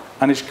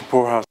Anish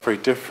Kapoor House is a very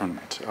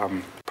different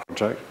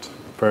project,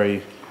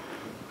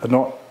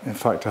 not in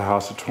fact a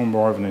house at all,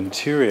 more of an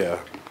interior.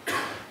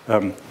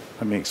 Let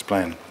me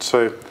explain.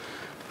 So,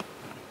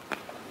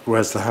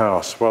 where's the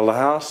house? Well, the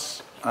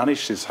house,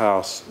 Anish's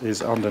house,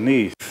 is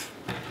underneath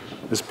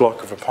this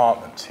block of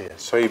apartments here.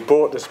 So he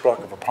bought this block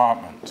of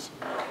apartments,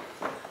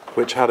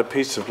 which had a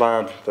piece of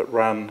land that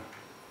ran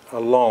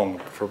along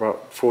for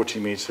about 40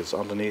 meters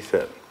underneath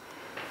it,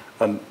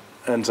 and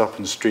ends up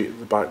in the street at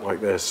the back like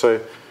this. So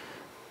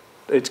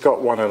it's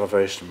got one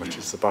elevation, which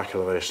is the back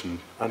elevation.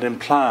 And in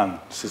plan,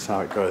 this is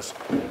how it goes.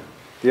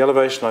 The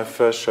elevation I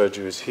first showed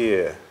you is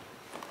here,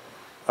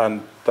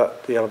 and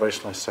the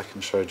elevation I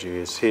second showed you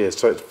is here.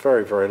 So it's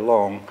very, very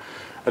long,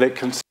 and it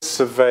consists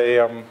of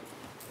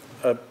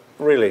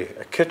really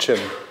a kitchen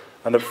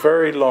and a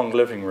very long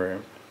living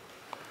room,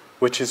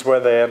 which is where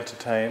they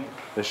entertain,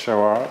 they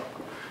show art.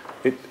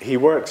 He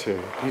works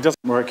here. He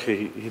doesn't work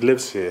here, he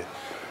lives here.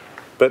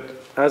 But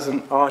as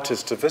an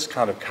artist of this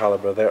kind of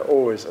caliber, they're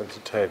always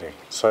entertaining.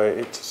 So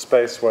it's a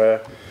space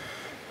where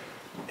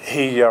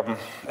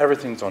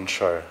everything's on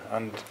show,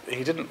 and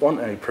he didn't want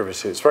any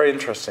privacy. It's very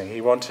interesting.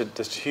 He wanted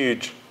this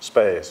huge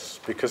space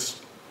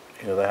because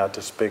they had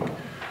this big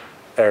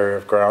area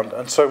of ground.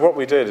 And so what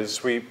we did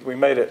is we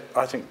made it,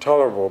 I think,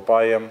 tolerable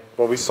by,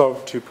 we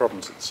solved two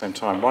problems at the same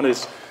time. One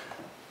is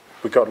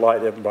we got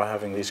light in by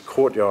having these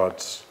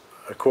courtyards,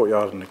 a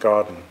courtyard and a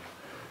garden,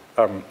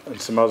 and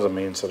some other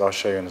means that I'll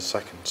show you in a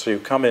second. So you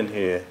come in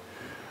here,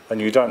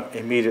 and you don't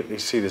immediately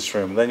see this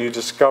room. Then you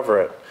discover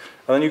it.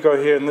 And then you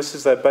go here, and this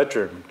is their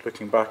bedroom,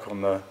 looking back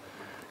on the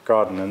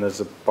garden, and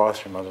there's a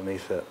bathroom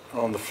underneath it.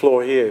 On the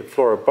floor here,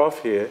 floor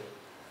above here,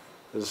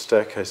 there's a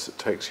staircase that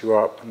takes you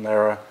up, and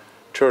there are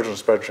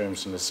children's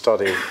bedrooms and a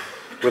study,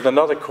 with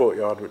another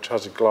courtyard which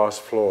has a glass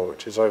floor,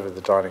 which is over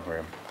the dining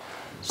room.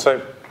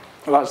 So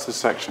that's the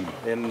section.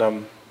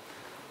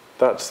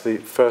 That's the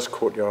first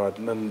courtyard,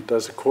 and then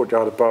there's a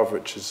courtyard above,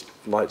 which is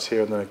lights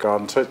here, and then a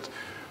garden. So it's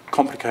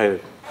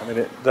complicated. I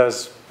mean,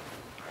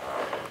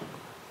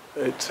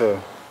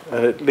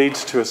 and it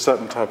leads to a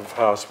certain type of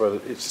house where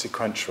it's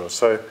sequential.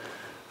 So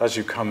as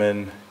you come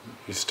in,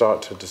 you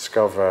start to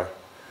discover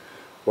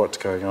what's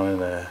going on in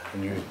there,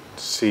 and you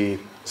see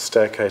the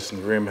staircase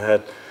and the room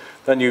ahead.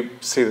 Then you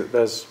see that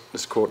there's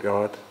this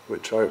courtyard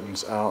which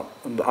opens out,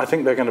 and I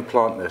think they're going to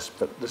plant this,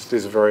 but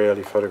these are very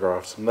early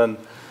photographs. And then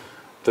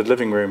the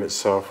living room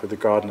itself with the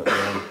garden at the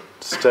end,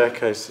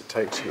 staircase that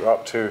takes you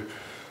up to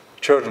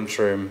the children's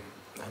room,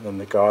 and then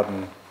the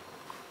garden,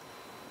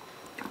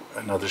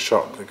 another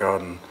shot of the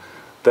garden,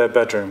 their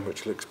bedroom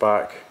which looks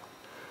back,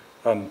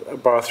 and a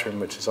bathroom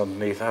which is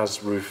underneath,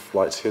 has roof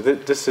lights here.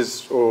 This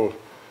is all,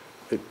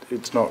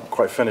 it's not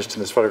quite finished in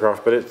this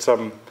photograph, but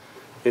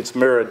it's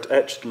mirrored,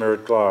 etched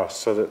mirrored glass,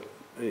 so that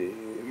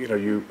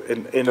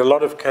in a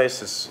lot of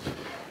cases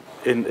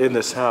in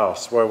this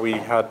house where we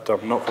had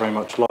not very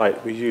much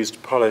light, we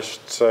used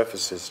polished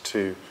surfaces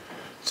to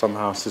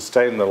somehow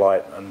sustain the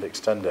light and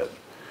extend it.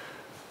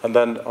 And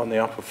then on the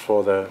upper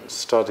floor, the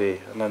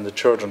study, and then the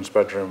children's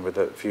bedroom with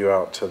a view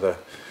out to the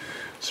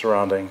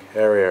surrounding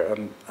area,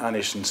 and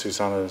Anish and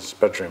Susanna's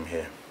bedroom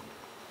here.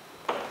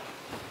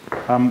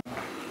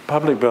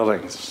 Public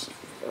buildings.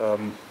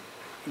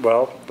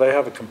 Well, they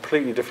have a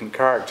completely different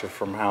character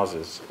from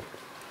houses.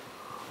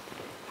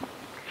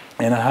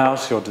 In a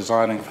house, you're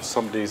designing for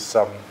somebody's,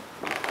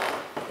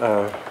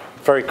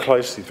 very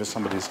closely for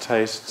somebody's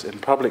tastes. In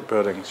public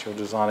buildings, you're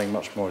designing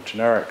much more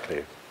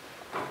generically.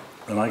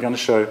 And I'm going to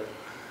show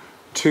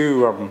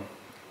two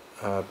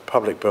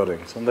public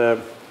buildings, and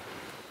they're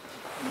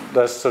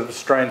sort of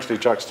strangely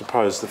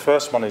juxtaposed. The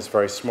first one is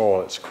very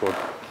small. It's called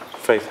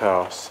Faith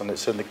House, and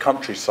it's in the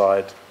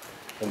countryside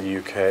in the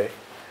UK.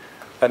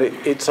 And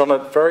it's on a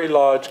very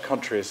large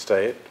country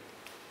estate.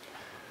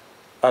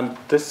 And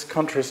this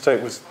country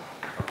estate was,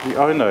 the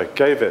owner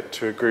gave it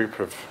to a group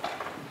of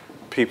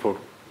people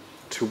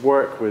to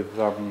work with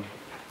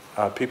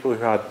people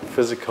who had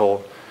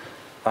physical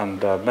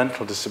and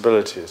mental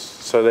disabilities.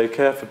 So they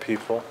care for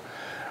people,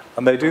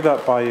 and they do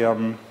that by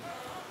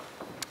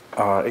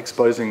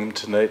exposing them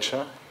to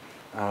nature,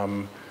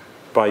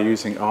 by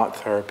using art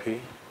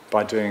therapy,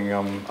 by doing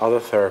other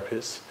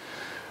therapies.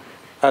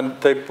 And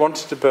they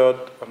wanted to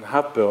build, and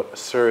have built, a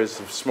series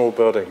of small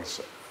buildings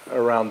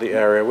around the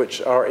area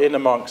which are in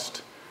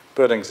amongst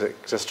buildings that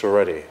exist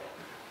already.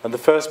 And the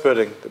first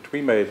building that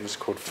we made was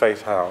called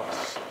Faith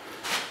House.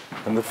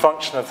 And the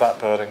function of that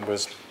building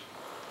was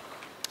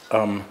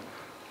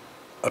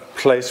a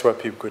place where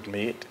people could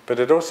meet, but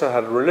it also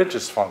had a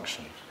religious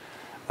function.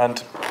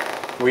 And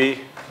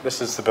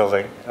this is the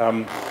building.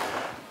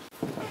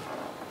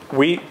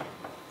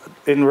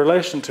 In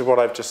relation to what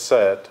I've just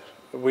said,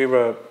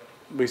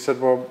 we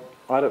said, well,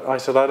 I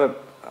said, I don't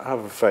have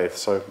a faith,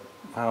 so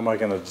how am I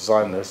going to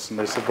design this? And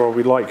they said, well,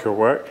 we like your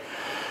work.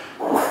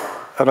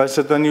 And I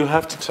said, then you'll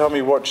have to tell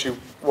me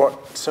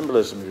what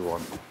symbolism you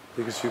want,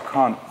 because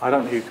I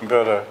don't think you can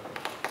build a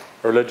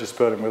religious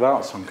building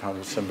without some kind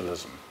of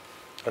symbolism.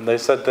 And they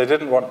said they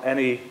didn't want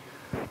any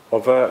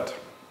overt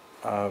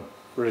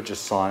religious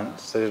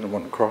signs. They didn't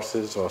want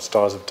crosses or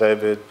stars of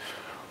David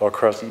or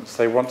crescents.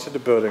 They wanted a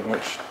building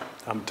which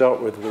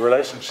dealt with the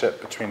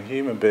relationship between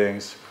human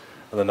beings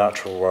and the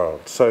natural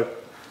world. So,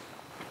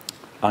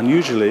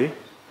 unusually,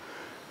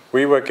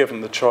 we were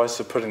given the choice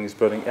of putting this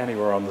building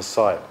anywhere on the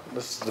site.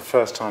 This is the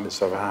first time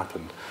it's ever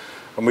happened.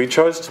 And we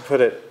chose to put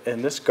it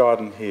in this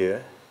garden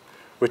here,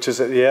 which is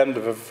at the end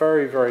of a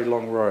very, very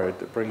long road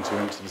that brings you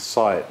into the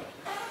site.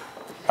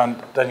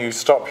 And then you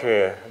stop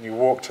here and you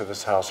walk to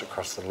this house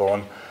across the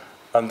lawn,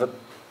 and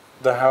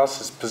the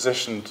house is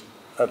positioned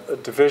at a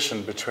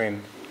division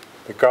between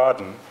the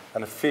garden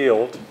and a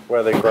field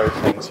where they grow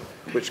things,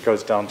 which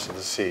goes down to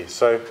the sea.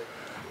 So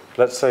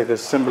let's say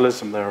there's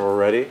symbolism there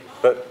already,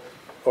 but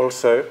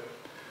also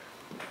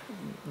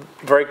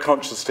very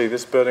consciously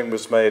this building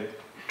was made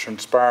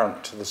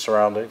transparent to the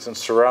surroundings and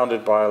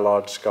surrounded by a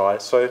large sky.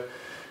 So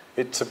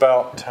it's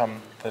about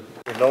the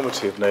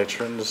enormity of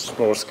nature and the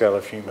small scale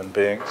of human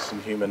beings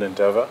and human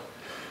endeavor.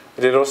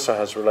 But it also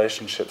has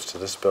relationships to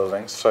this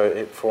building, so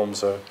it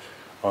forms an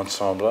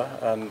ensemble,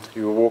 and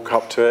you walk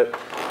up to it,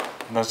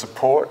 and there's a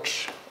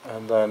porch,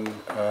 and then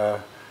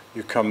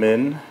you come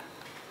in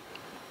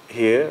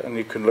here, and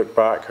you can look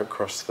back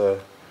across the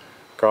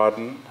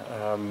garden,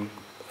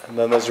 and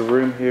then there's a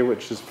room here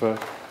which is for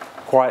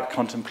quiet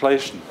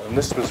contemplation, and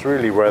this was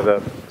really where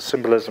the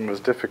symbolism was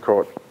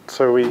difficult.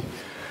 So we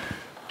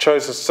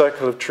chose a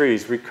circle of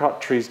trees. We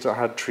cut trees,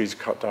 had trees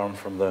cut down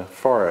from the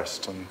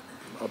forest, and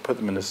I put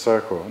them in a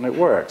circle, and it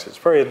works. It's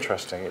very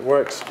interesting. It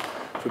works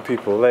for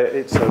people.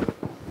 It's a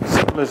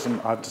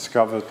symbolism I've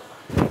discovered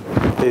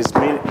is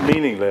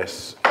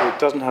meaningless. It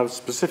doesn't have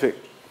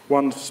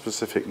one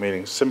specific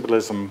meaning.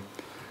 Symbolism,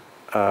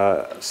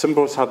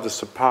 symbols have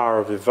this power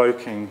of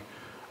evoking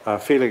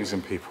feelings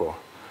in people.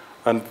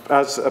 And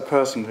as a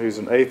person who's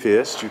an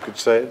atheist, you could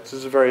say this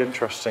is a very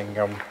interesting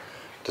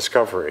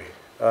discovery.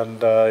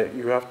 And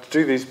you have to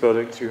do these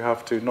buildings, you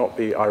have to not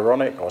be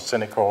ironic or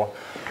cynical,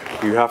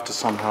 you have to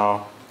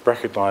somehow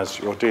recognize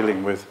you're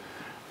dealing with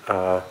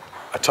a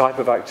type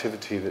of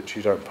activity that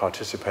you don't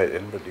participate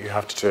in, but you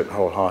have to do it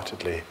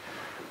wholeheartedly.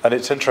 And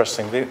it's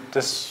interesting,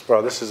 this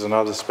is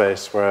another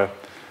space where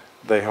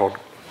they hold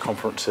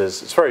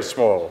conferences. It's very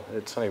small,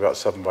 it's only about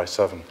 7 by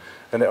 7,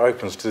 and it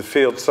opens to the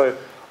field. So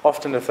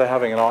often if they're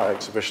having an art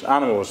exhibition,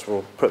 animals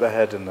will put their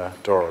head in the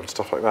door and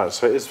stuff like that.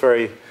 So it's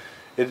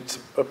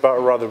about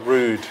a rather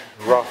rude,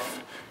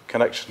 rough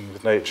connection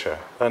with nature.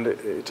 And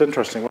it's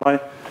interesting,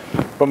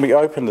 when we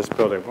opened this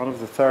building, one of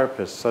the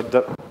therapists said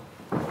that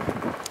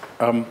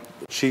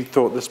she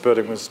thought this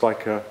building was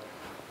like a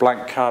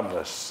blank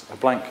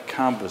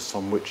canvas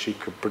on which she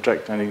could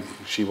project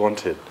anything she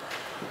wanted.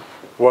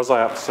 Was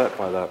I upset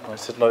by that? And I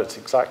said, no, it's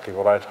exactly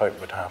what I'd hoped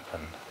would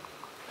happen.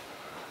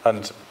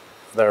 And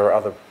there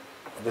are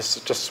this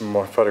is just some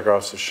more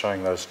photographs of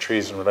showing those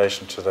trees in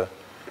relation to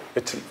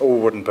it's an all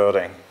wooden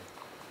building.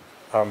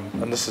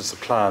 And this is the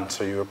plan,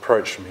 so you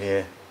approach from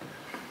here.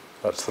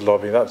 That's the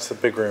lobby, that's the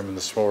big room and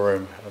the small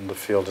room, and the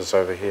field is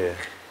over here.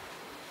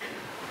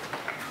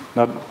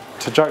 Now,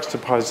 to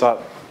juxtapose that,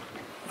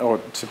 or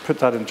to put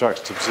that in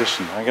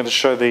juxtaposition, I'm going to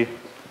show the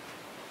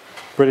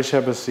British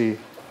embassy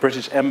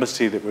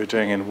that we're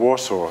doing in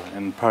Warsaw,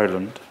 in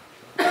Poland.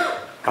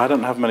 I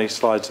don't have many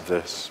slides of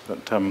this, but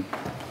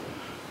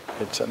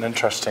it's an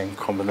interesting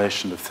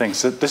combination of things.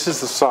 So this is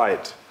the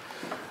site.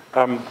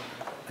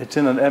 It's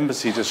in an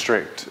embassy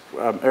district.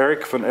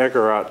 Eric van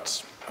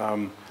Egerat's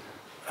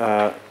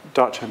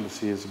Dutch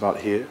embassy is about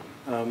here.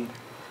 And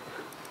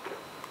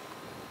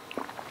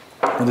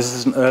this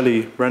is an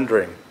early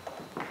rendering.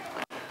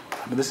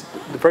 I mean, it's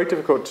very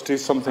difficult to do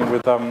something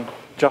with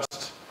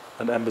just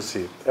an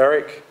embassy.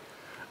 Eric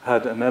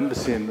had an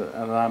embassy in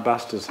an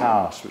ambassador's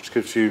house, which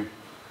gives you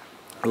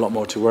a lot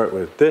more to work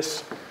with.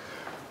 This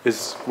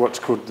is what's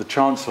called the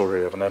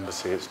chancellery of an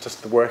embassy. It's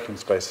just the working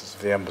spaces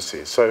of the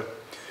embassy. So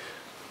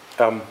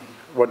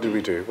what do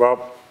we do?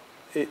 Well,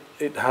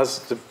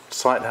 the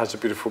site has a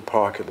beautiful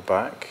park at the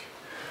back.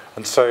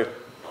 And so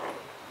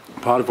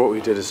part of what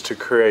we did is to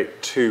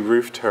create 2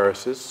 roof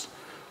terraces,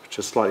 which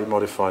are slightly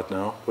modified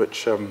now,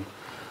 which are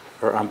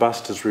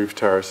ambassadors roof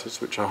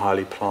terraces, which are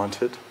highly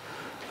planted,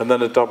 and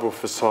then a double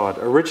facade.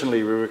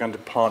 Originally, we were going to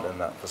plant in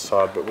that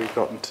facade, but we've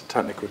got into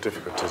technical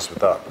difficulties with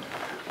that.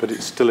 But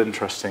it's still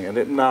interesting, and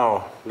it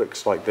now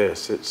looks like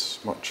this.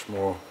 It's much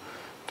more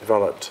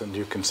developed, and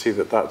you can see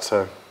that that's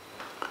a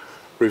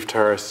roof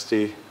terrace.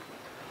 The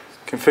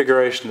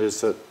configuration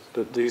is that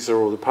these are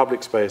all the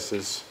public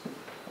spaces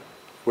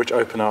which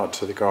open out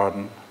to the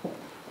garden,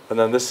 and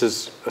then this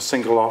is a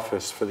single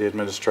office for the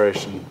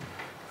administration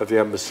of the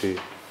embassy.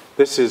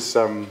 This is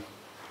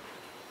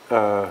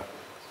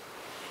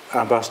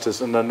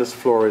ambassadors, and then this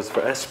floor is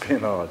for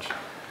espionage.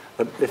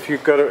 And if you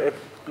go to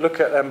look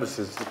at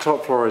embassies, the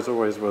top floor is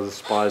always where the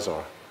spies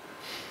are.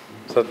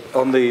 So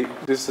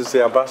this is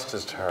the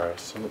ambassador's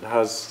terrace, and it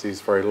has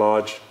these very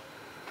large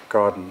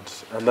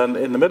gardens. And then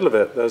in the middle of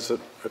it, there's a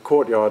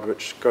courtyard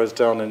which goes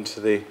down into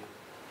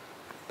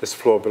this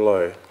floor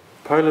below.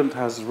 Poland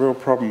has a real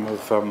problem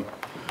with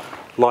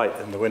light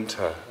in the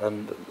winter,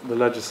 and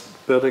the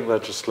building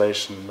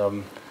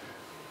legislation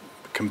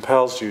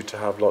compels you to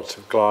have lots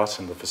of glass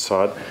in the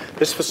facade.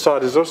 This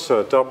facade is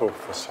also a double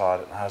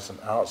facade. It has an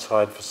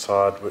outside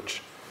facade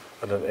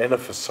and an inner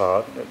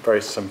facade. It's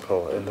very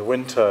simple. In the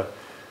winter,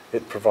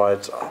 it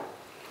provides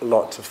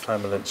lots of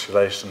thermal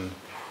insulation.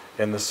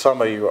 In the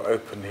summer, you are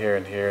open here,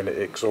 and it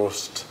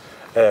exhausts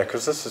air,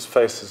 because this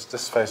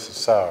faces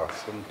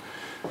south.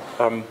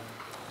 And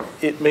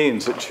it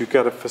means that you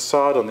get a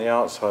facade on the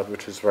outside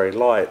which is very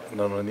light, and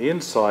then on the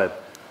inside,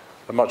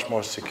 a much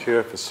more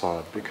secure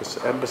facade, because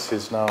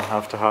embassies now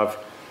have to have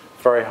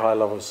very high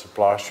levels of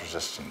blast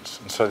resistance.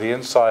 And so the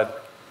inside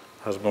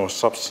has more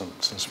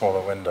substance and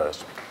smaller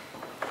windows.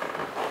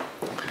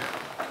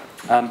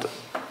 And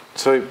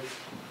so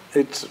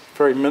it's a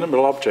very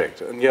minimal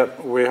object, and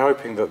yet we're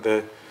hoping that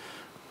the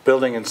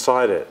building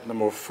inside it, the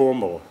more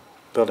formal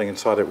building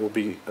inside it, will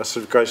be a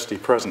sort of ghostly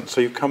presence.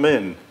 So you come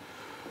in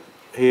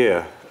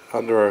here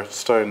under a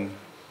stone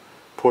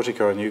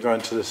portico, and you go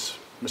into this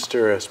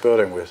mysterious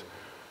building with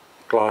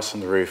glass in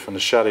the roof and a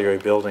shadowy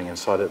building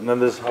inside it. And then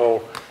this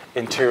whole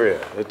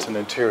interior, it's an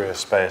interior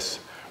space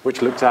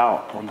which looks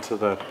out onto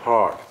the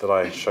park that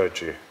I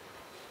showed you.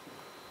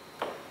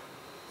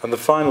 And the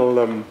final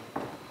 2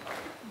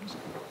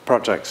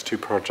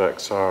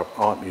 projects are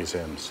art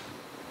museums.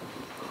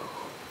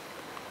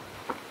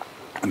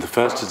 And the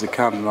first is the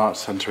Camden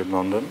Arts Centre in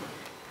London,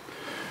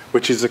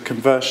 which is a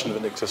conversion of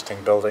an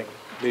existing building.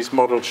 These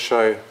models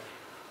show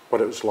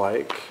what it was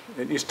like.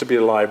 It used to be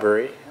a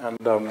library, and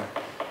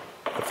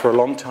for a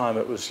long time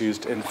it was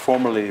used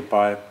informally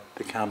by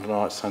the Camden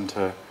Arts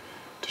Centre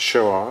to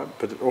show art,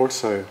 but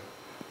also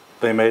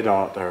they made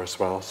art there as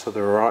well, so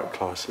there were art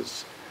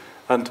classes.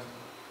 And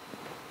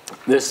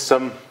this,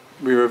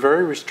 we were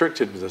very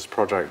restricted with this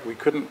project. We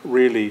couldn't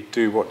really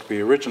do what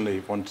we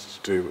originally wanted to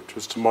do, which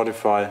was to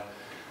modify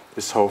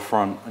this whole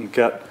front and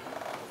get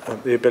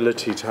the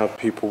ability to have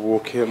people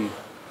walk in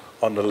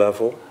on the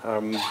level.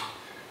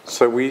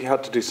 So we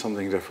had to do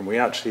something different. We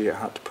actually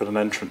had to put an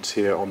entrance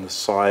here on the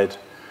side.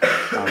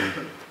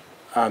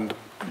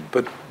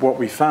 But what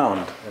we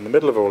found in the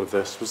middle of all of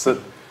this was that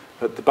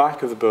at the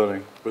back of the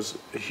building was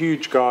a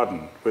huge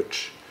garden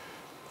which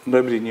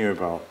nobody knew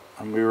about.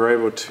 And we were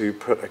able to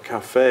put a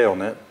cafe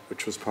on it,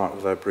 which was part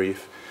of their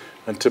brief,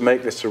 and to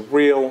make this a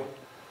real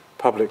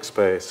public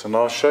space. And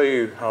I'll show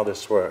you how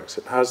this works.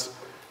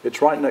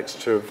 It's right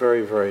next to a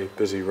very, very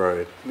busy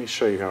road. Let me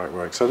show you how it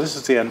works. So this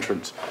is the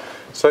entrance.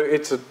 So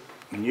it's a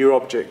new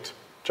object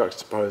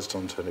juxtaposed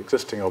onto an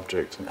existing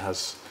object, and it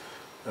has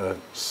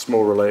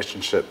small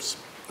relationships,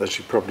 as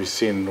you've probably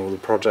seen in all the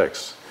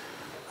projects.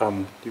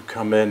 You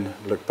come in,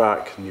 look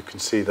back, and you can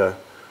see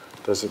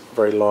there's a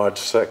very large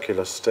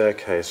circular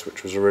staircase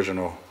which was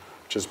original,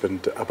 which has been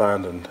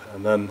abandoned,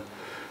 and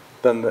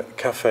then the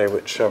cafe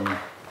which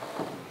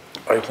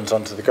opens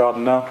onto the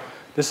garden. Now,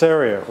 this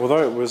area,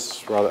 although it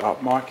was rather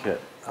upmarket,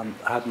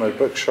 had no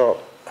bookshop,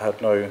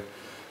 had no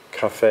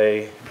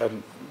cafe,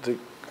 and the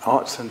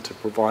art centre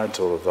provides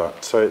all of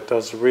that. So it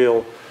does a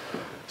real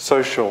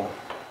social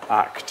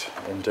act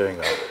in doing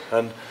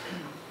that.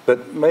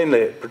 But mainly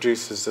it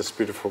produces this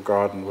beautiful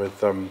garden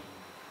with,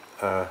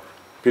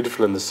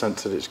 beautiful in the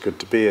sense that it's good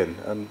to be in.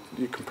 And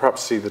you can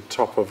perhaps see the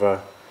top of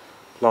a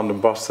London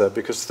bus there,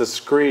 because it's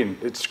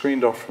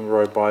screened off from the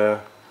road by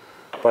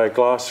a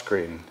glass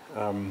screen,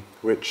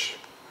 which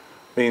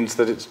means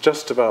that it's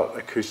just about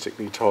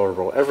acoustically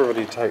tolerable.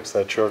 Everybody takes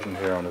their children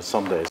here on a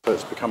Sunday, so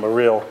it's become a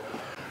real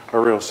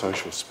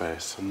social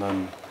space. And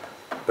then,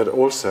 but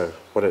also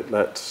what it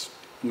lets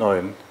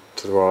known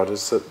to the world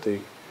is that the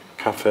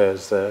cafe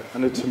is there,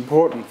 and it's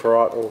important for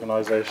art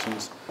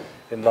organisations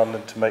in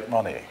London to make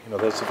money. You know,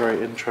 there's a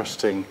very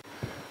interesting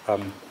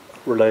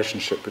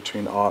relationship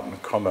between art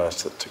and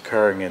commerce that's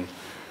occurring in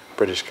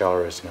British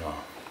galleries now.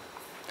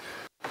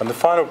 And the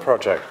final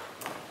project,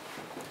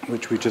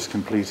 which we just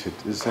completed,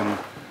 is in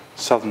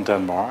southern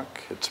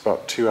Denmark. It's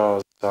about 2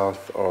 hours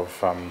south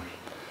of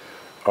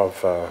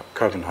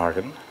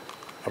Copenhagen,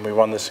 and we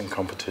won this in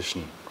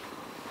competition.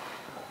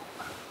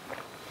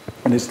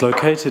 And it's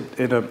located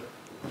in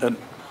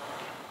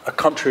a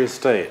country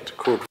estate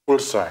called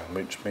Fulsang,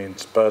 which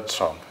means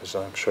birdsong, as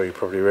I'm sure you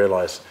probably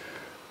realise,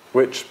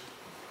 which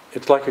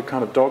it's like a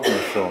kind of dogma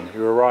film.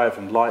 You arrive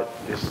and light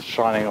is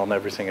shining on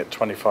everything at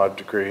 25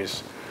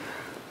 degrees.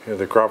 You know,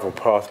 the gravel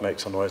path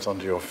makes a noise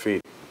under your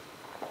feet.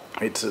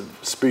 It's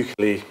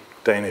spookily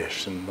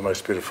Danish in the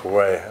most beautiful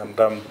way. And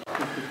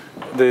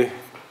the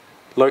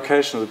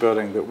location of the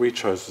building that we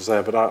chose was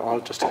there, but I'll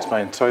just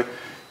explain. So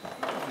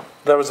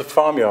there was a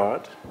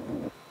farmyard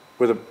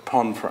with a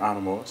pond for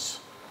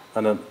animals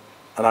and an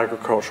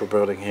agricultural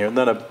building here, and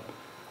then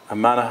a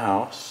manor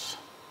house,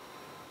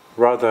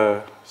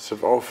 rather sort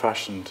of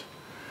old-fashioned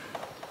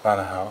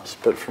manor house,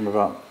 but from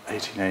about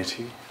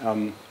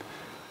 1880.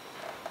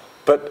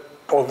 But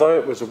although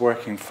it was a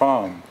working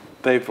farm,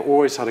 they've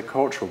always had a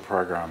cultural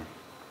program.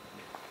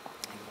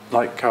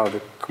 Like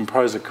the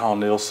composer Carl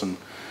Nielsen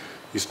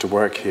used to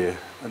work here,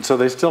 and so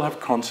they still have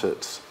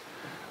concerts,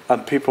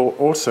 and people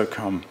also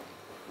come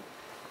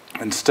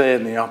and stay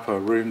in the upper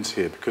rooms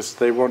here because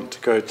they want to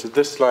go to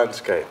this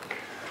landscape.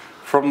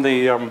 From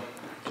the,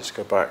 just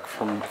go back,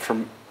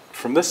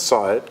 from this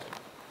side,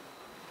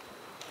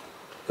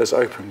 there's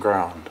open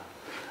ground.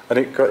 And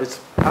it's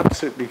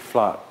absolutely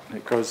flat. And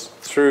it goes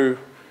through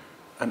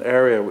an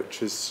area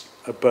which is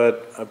a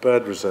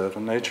bird reserve, a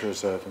nature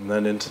reserve, and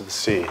then into the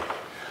sea.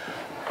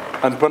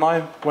 And when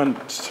I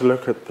went to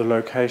look at the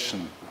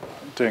location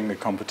during the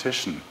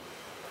competition,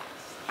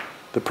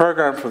 the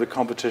program for the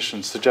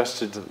competition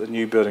suggested that the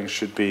new building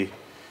should be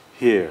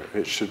here.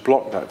 It should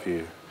block that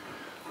view.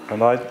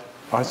 And I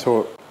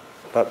thought,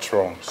 that's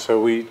wrong. So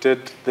we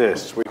did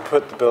this. We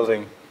put the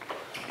building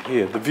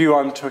here. The view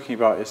I'm talking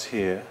about is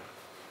here.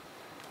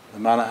 The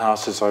manor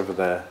house is over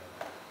there.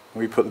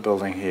 We put the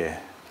building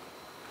here.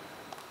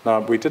 Now,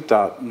 we did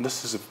that, and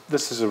this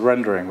is a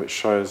rendering which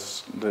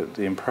shows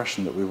the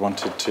impression that we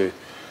wanted to,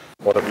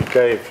 what we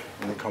gave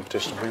in the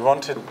competition. We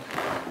wanted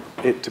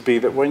it to be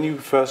that when you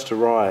first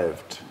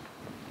arrived,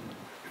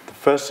 the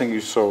first thing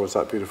you saw was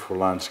that beautiful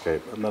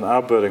landscape, and then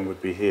our building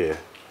would be here,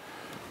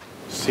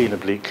 seen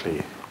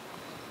obliquely.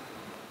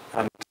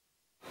 And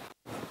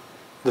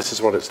this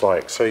is what it's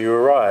like. So you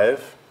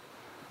arrive,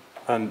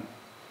 and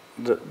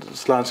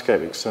this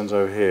landscape extends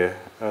over here,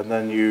 and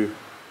then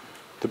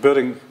the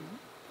building,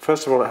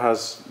 first of all, it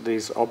has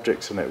these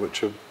objects in it,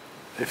 which are,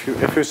 if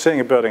you're seeing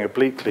a building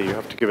obliquely, you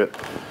have to give it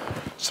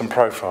some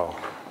profile.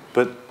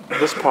 But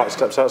this part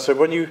steps out, so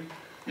when you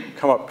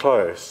come up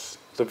close,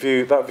 that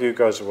view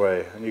goes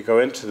away, and you go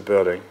into the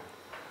building,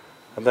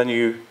 and then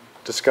you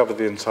discover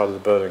the inside of the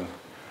building.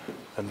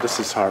 And this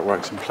is how it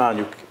works in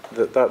plan.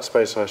 That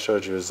space I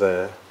showed you is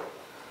there.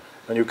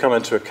 And you come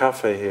into a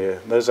cafe here,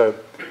 and there's a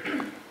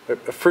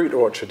fruit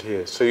orchard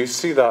here. So you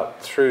see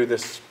that through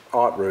this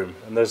art room,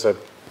 and there's a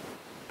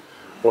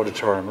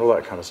auditorium, all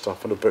that kind of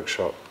stuff, and a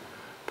bookshop.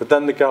 But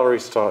then the gallery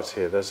starts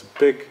here. There's a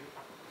big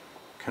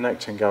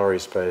connecting gallery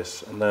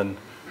space, and then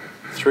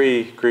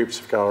 3 groups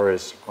of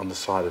galleries on the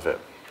side of it.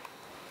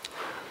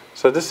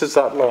 So this is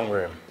that long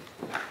room.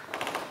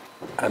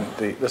 And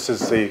this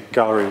is the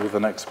gallery with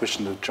an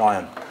exhibition of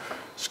giant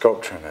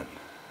sculpture in it.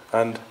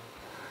 And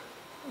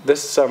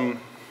this, hang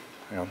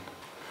on.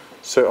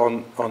 So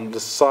on the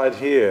side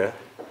here,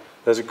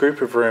 there's a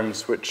group of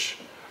rooms which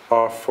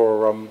are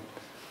for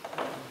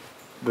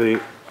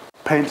the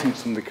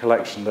paintings from the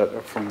collection that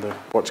are from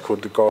what's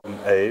called the Golden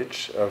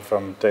Age of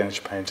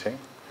Danish painting.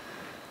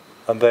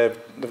 And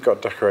they've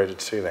got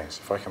decorated ceilings,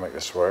 if I can make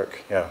this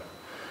work, yeah.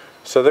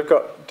 So they've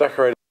got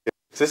decorated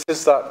ceilings. This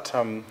is that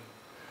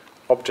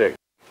object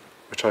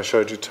which I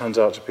showed you, turns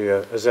out to be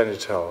a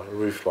zenithal, a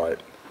roof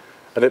light.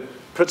 And it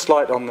puts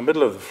light on the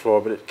middle of the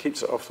floor, but it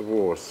keeps it off the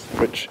walls,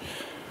 which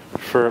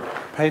for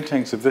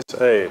paintings of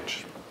this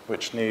age,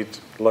 which need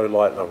low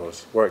light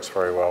levels, works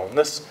very well. And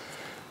this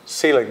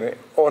ceiling, the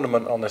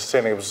ornament on this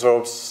ceiling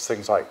absorbs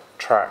things like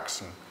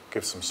tracks and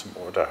gives them some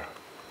order.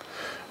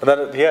 And then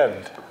at the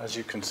end, as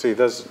you can see,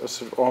 there's a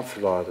sort of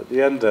enfilade. At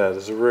the end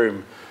there's a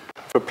room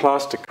for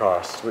plaster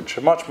casts, which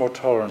are much more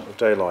tolerant of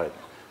daylight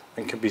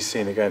and can be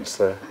seen against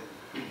the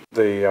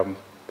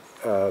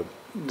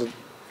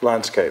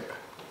landscape.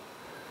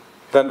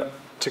 Then,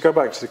 to go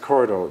back to the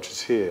corridor, which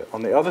is here,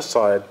 on the other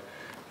side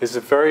is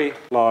a very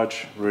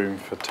large room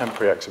for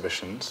temporary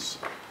exhibitions.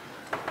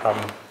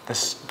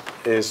 This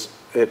is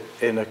it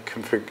in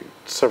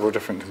several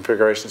different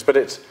configurations, but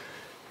it's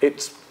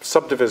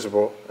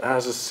subdivisible. It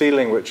has a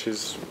ceiling which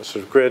is a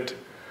sort of grid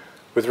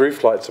with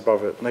roof lights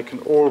above it, and they can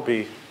all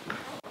be,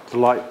 the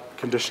light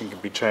condition can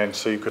be changed,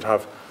 so you could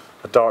have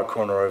a dark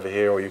corner over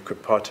here, or you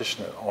could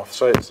partition it off.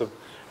 So it's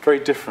very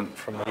different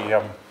from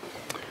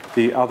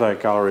the other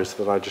galleries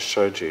that I just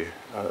showed you.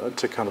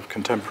 It's a kind of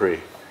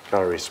contemporary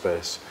gallery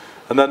space.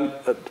 And then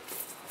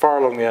far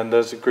along the end,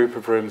 there's a group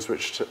of rooms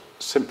which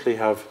simply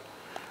have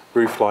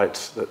roof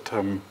lights that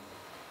and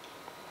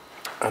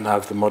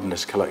have the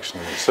modernist collection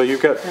in it. So you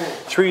get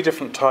 3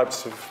 different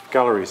types of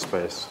gallery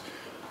space,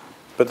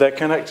 but they're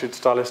connected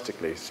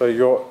stylistically. So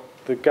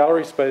the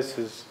gallery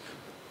spaces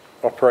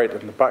operate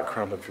in the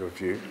background of your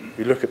view.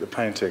 You look at the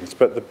paintings,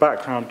 but the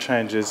background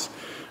changes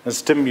and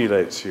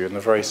stimulates you in a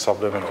very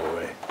subliminal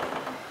way.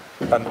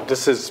 And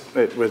this is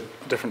it with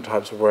different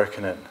types of work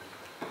in it.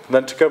 And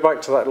then to go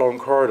back to that long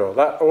corridor,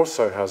 that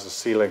also has a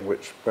ceiling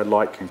where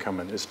light can come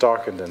in. It's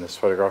darkened in this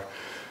photograph.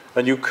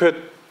 And you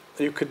could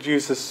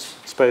use this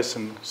space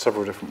in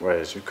several different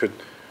ways. It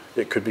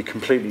could be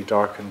completely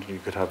darkened, you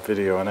could have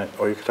video in it,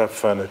 or you could have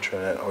furniture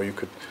in it, or you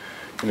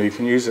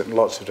can use it in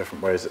lots of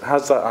different ways. It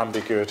has that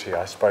ambiguity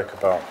I spoke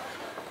about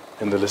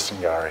in the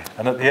listening gallery.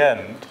 And at the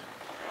end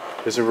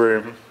is a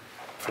room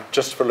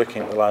just for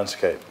looking at the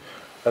landscape.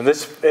 And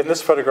in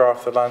this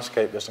photograph, the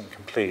landscape isn't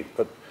complete,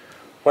 but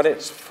when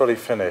it's fully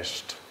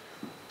finished,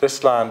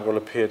 this land will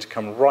appear to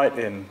come right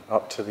in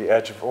up to the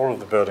edge of all of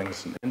the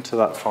buildings and into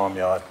that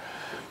farmyard,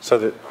 so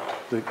that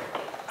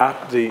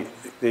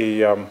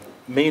the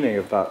meaning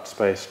of that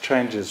space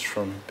changes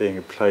from being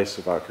a place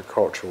of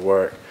agricultural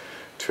work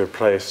to a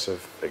place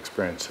of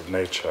experience of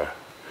nature.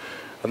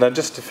 And then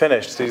just to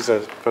finish, these are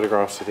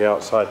photographs of the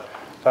outside.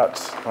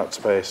 That's that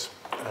space.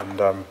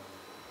 And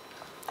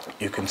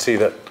you can see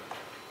that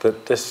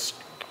this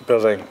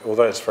building,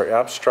 although it's very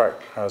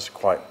abstract, has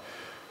quite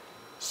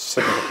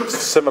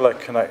similar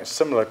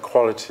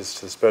qualities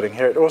to this building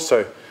here. It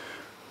also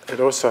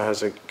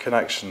has a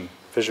connection,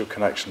 visual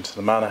connection to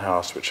the manor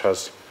house, which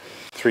has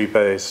 3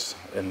 bays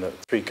in the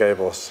 3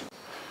 gables.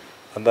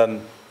 And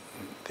then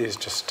these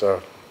just,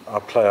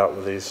 I'll play out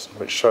with these,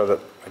 which show that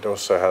it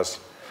also has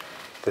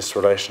this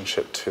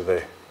relationship to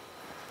the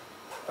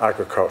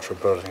agricultural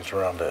buildings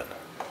around it.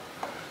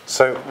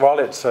 So while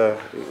it's,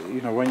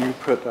 when you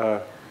put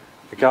a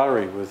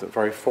gallery with a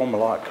very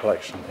formal art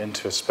collection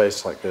into a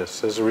space like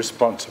this, there's a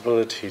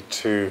responsibility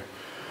to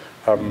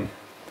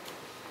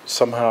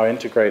somehow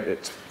integrate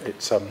its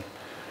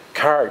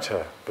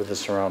character with the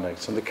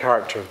surroundings and the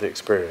character of the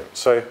experience.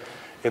 So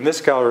in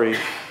this gallery,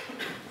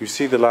 you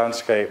see the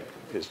landscape,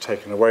 it's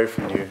taken away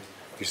from you,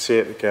 you see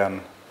it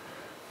again,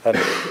 and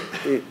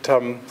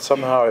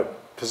somehow it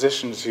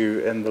positions you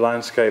in the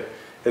landscape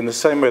in the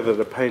same way that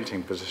a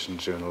painting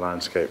positions you in the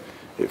landscape.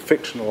 It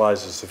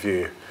fictionalizes the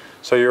view.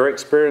 So your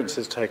experience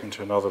is taken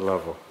to another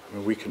level. I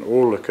mean, we can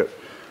all look at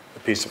a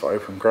piece of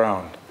open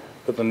ground,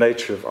 but the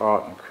nature of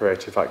art and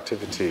creative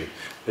activity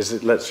is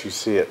it lets you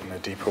see it in a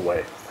deeper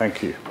way.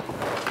 Thank you.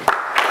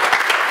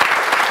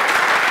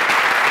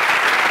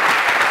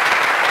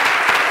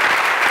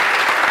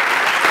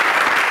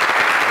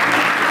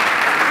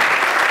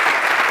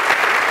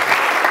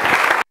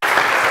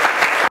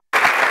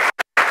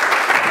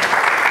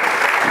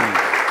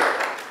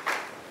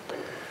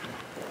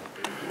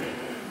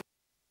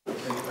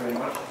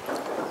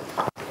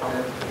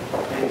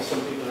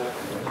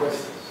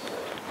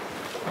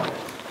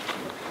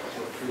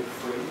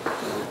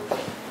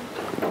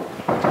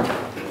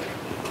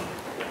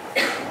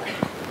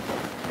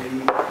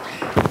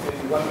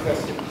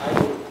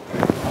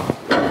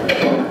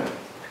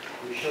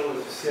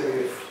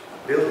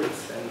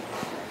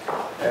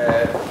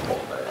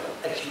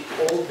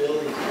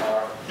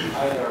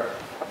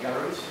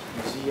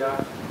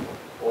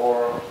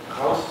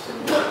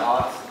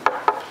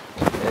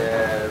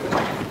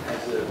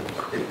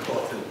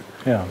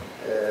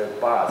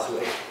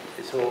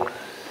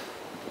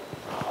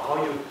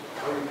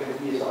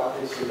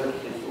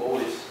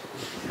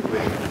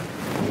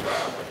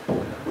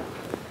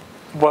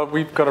 Well,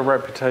 we've got a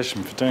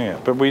reputation for doing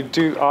it, but we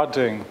are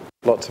doing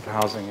lots of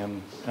housing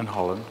in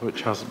Holland,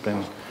 which hasn't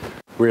been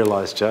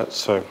realised yet,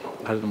 so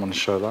I didn't want to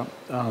show that.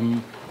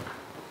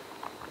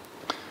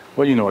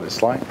 Well, you know what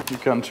it's like. You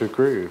get into a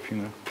groove,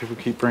 people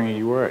keep bringing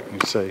you work,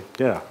 and you say,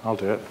 yeah, I'll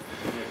do it.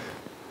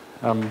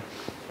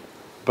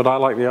 But I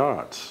like the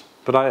arts.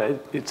 But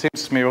it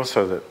seems to me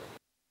also that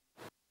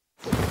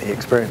the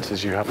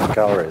experiences you have in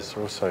galleries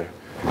also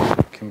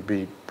can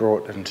be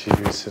brought into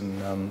use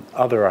in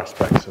other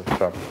aspects of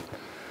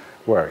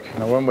work.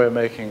 When we're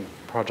making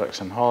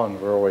projects in Holland,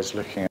 we're always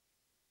looking at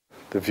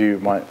the view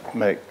might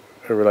make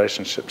a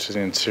relationship to the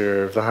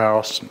interior of the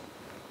house.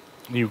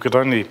 You could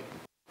only,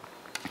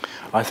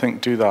 I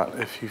think, do that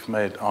if you've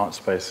made art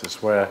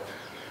spaces where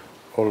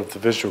all of the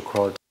visual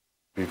qualities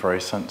would be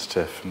very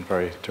sensitive and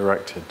very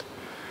directed.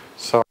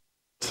 So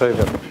I'd say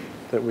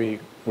that we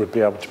would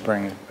be able to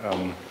bring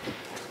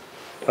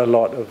a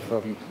lot of,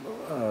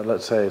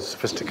 let's say,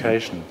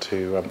 sophistication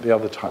to the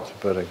other types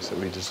of buildings that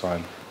we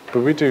design.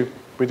 But we do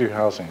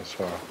housing as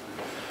well.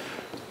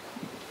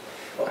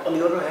 On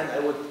the other hand, I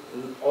would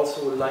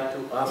also like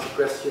to ask a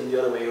question the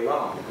other way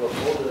around, because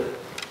all the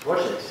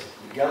projects,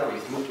 the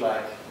galleries, look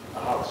like a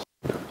house.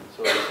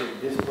 So I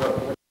think this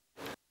project,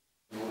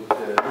 you would look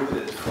at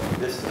it from a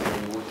distance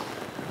and you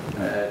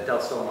would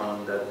tell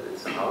someone that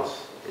it's a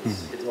house.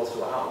 It's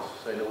also a house.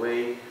 So in a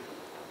way,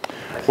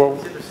 I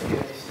think it's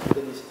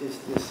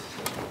interesting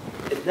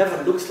that it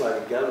never looks like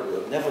a gallery,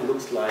 or it never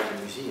looks like a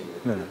museum.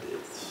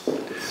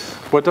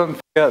 Well, don't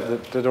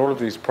forget that all of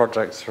these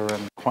projects are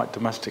in quite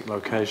domestic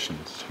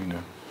locations,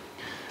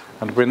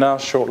 And we're now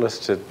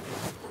shortlisted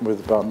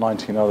with about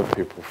 19 other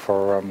people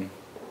for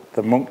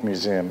the Munch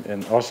Museum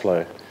in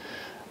Oslo.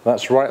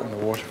 That's right on the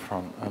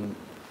waterfront, and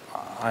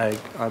I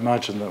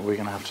imagine that we're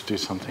going to have to do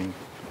something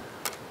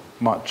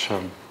much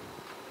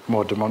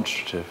more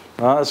demonstrative.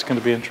 Now, that's going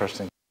to be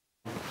interesting.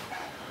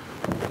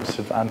 It's sort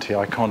of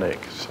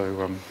anti-iconic, so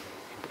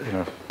you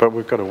know. But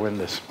we've got to win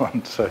this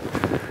one. So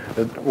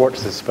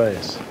watch this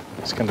space.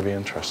 It's going to be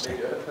interesting.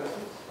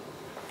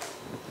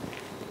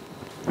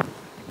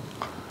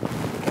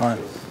 Right.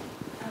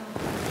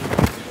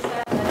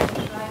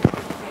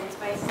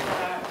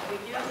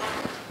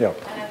 Yeah.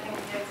 And I think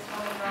the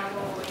external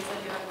environment ways that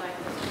you have like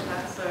this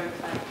concert,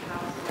 like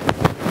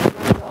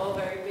houses, are all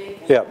very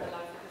big and Yeah. have a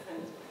lot of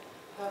different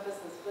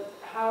purposes. But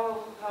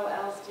how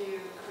else do you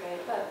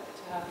create that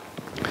to have?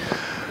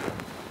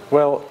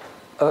 Well,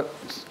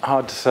 it's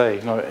hard to say.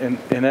 You know,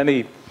 in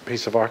any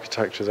piece of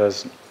architecture,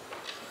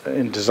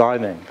 in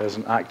designing, there's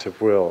an active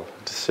will,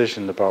 a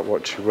decision about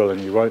what you will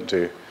and you won't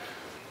do,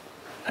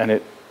 and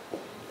it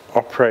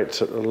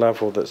operates at a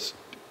level that's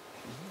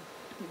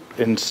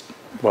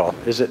well,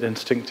 is it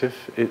instinctive?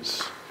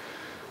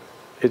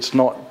 It's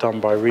not done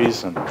by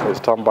reason. It's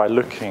done by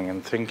looking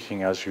and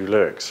thinking as you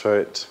look.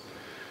 So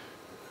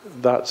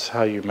that's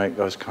how you make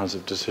those kinds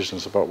of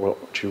decisions about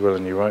what you will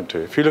and you won't do.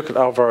 If you look at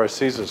Alvaro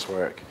Sisa's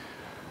work,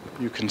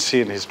 you can see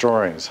in his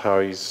drawings how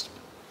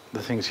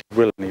the things he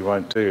will and he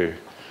won't do.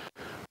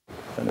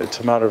 And it's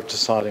a matter of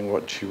deciding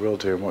what you will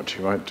do and what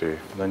you won't do.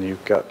 And then you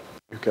get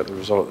the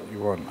result that you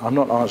want. I'm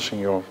not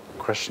answering your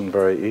question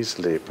very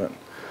easily, but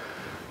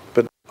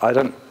I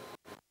don't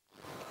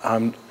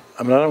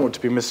want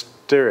to be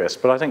mysterious,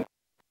 but I think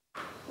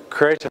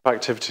creative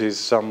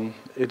activities,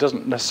 it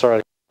doesn't necessarily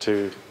have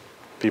to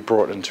be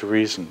brought into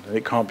reason.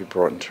 It can't be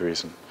brought into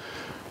reason.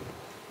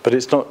 But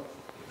it's not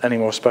any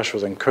more special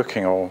than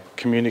cooking or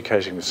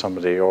communicating with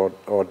somebody or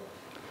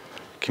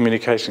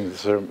communicating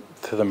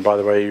to them by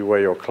the way you wear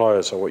your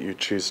clothes or what you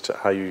choose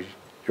to,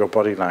 your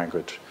body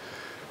language.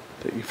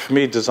 For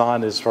me,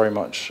 design is very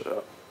much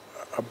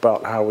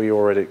about how we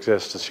already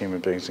exist as human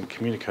beings and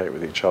communicate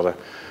with each other.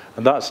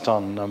 And that's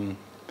done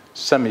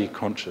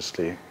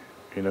semi-consciously,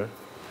 you know.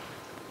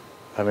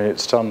 I mean,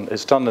 it's done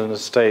in a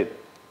state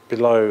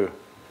below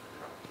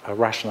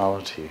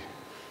rationality.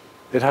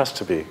 It has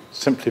to be,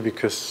 simply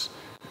because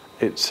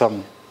it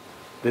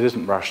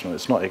isn't rational,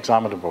 it's not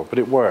examinable, but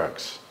it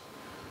works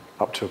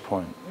up to a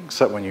point,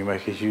 except when you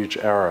make a huge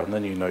error, and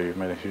then you know you've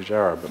made a huge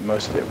error, but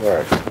mostly it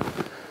works.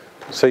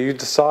 So you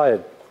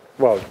decide,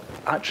 well,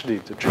 actually,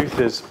 the truth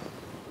is,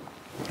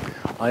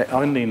 I've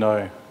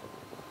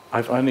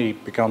only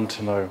begun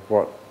to know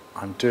what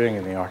I'm doing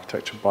in the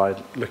architecture by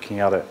looking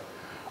at it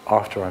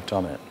after I've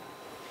done it.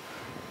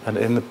 And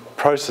in the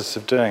process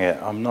of doing it,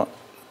 I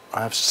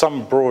have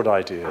some broad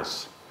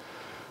ideas,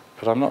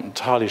 but I'm not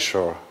entirely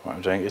sure what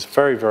I'm doing. It's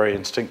very, very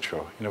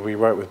instinctual. You know, we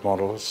work with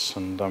models,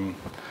 and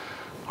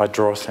I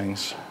draw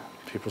things.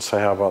 People say,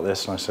 how about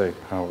this? And I say,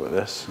 how about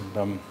this?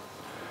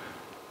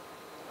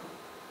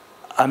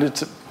 And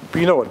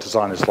you know what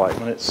design is like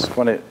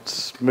when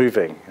it's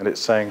moving and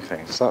it's saying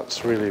things.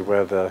 That's really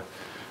where the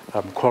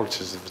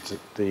qualities of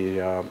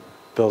the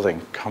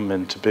building come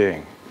into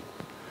being,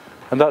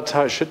 and that's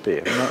how it should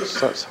be. I mean,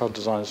 that's how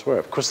designers work.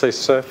 Of course, they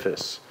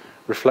surface,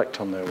 reflect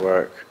on their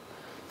work,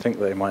 think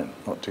they might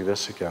not do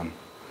this again,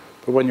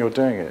 but when you're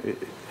doing it,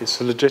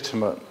 it's a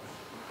legitimate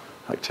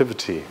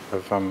activity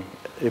of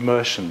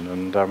immersion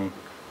and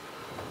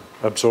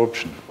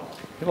absorption.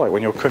 You know, like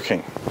when you're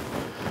cooking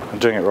and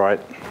doing it right.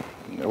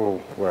 It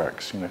all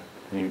works, you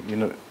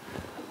know.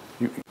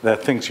 There are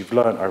things you've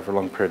learned over a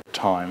long period of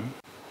time,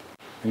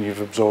 and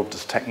you've absorbed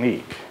as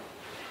technique.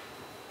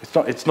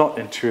 It's not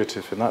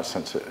intuitive in that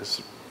sense.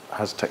 It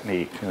has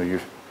technique. You know,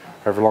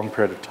 over a long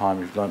period of time,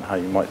 you've learned how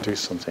you might do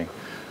something,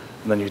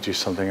 and then you do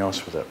something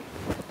else with it.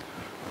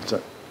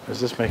 Is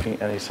this making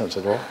any sense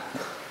at all?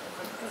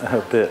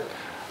 A bit.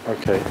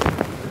 Okay.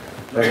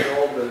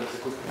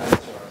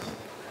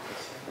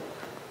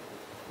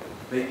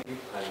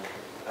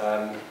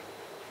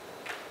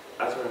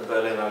 As we're in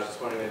Berlin, I was just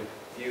wondering if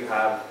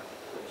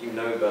you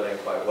know Berlin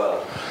quite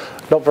well.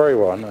 Not very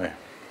well, no.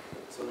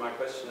 So my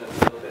question is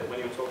a little bit, when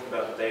you were talking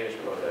about the Danish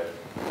project,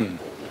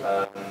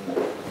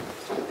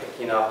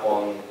 picking up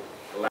on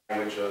the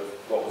language of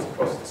what was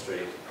across the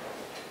street.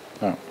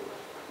 Oh.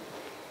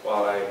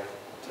 While I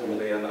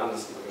totally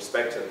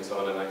respect it and so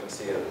on, and I can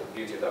see the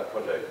beauty of that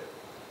project,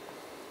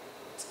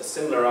 a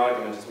similar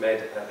argument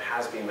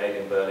has been made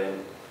in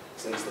Berlin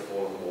since the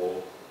fall of the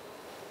wall,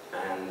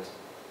 and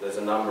there's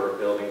a number of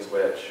buildings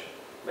which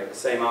make the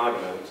same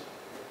argument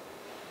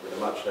with a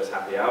much less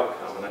happy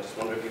outcome, and I just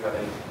wonder if you have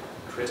any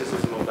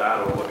criticism of that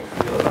or what you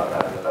feel about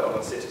that on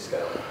a city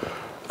scale.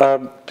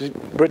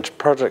 Which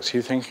projects are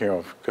you thinking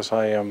of? Because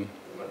I Pretty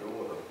much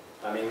all of them.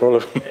 I mean, all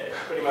of them.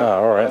 Pretty much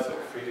all right. sort of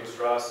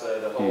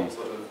Friedrichstrasse, the whole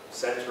sort of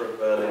centre of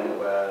Berlin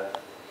where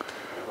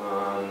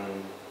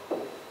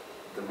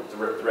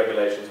the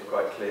regulations were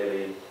quite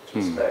clearly to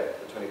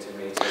respect the 22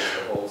 metres, the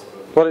whole sort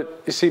of... Well,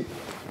 you see,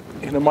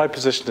 you know, my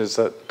position is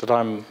that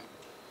I'm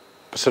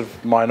a sort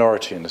of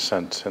minority in a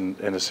sense in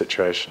a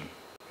situation.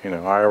 You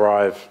know, I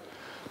arrive,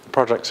 the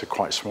projects are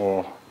quite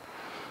small.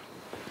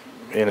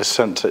 In a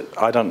sense,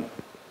 I don't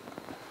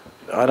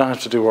I don't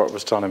have to do what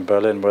was done in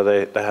Berlin,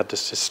 where they had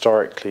this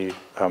historically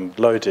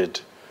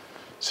loaded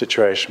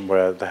situation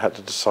where they had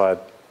to decide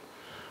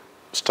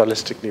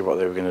stylistically what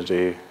they were going to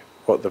do,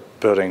 what the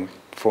building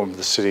form of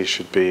the city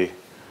should be,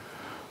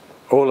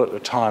 all at a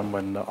time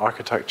when the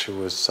architecture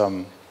was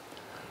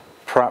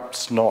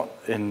perhaps not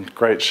in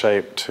great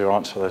shape to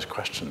answer those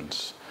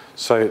questions.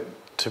 So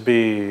to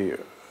be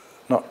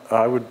not,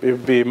 it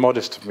would be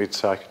modest of me to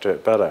say I could do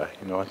it better.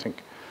 You know, I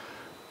think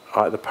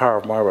the power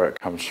of my work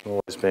comes from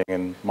always being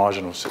in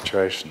marginal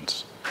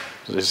situations.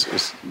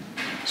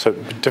 So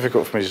it'd be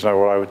difficult for me to know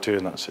what I would do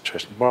in that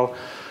situation. Well,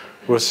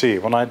 we'll see.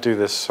 When I do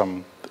this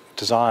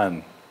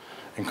design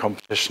in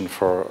competition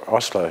for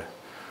Oslo,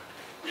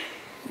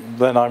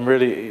 then I'm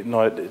really, you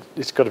know,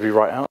 it's got to be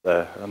right out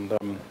there, and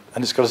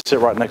it's got to sit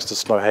right next to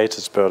Snow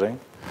Haters building,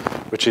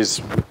 which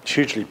is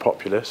hugely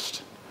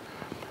populist.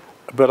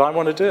 But I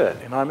want to do it.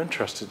 You know, I'm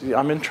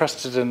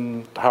interested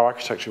in how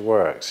architecture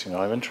works. You know,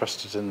 I'm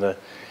interested in the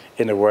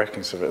inner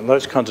workings of it, and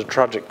those kinds of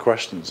tragic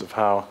questions of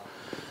how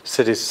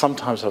cities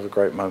sometimes have a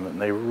great moment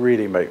and they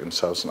really make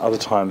themselves, and other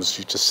times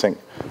you just think,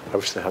 I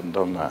wish they hadn't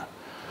done that.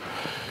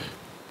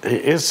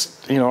 It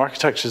is, you know,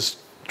 architecture's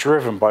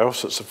driven by all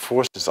sorts of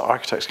forces that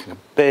architects can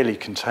barely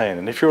contain.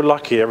 And if you're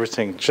lucky,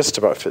 everything just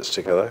about fits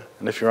together.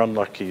 And if you're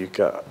unlucky, you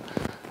get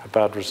a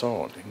bad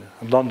result. You know?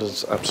 And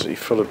London's absolutely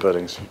full of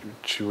buildings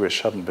which you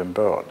wish hadn't been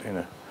built. You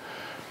know.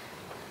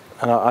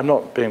 And I'm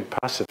not being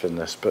passive in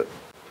this, but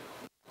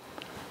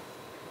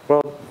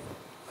well,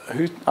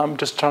 I'm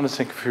just trying to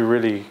think of who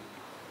really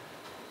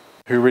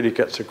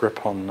gets a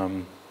grip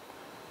on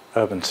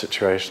urban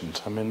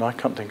situations. I mean, I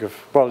can't think of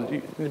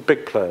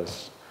big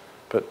players,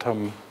 but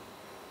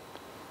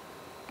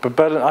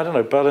Berlin, I don't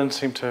know, Berlin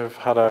seemed to have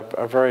had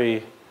a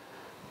very,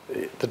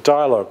 the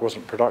dialogue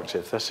wasn't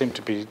productive. There seemed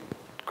to be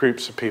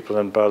groups of people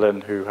in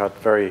Berlin who had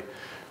very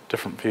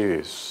different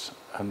views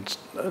and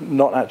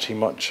not actually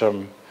much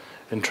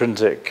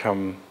intrinsic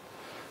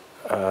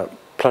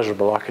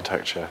pleasurable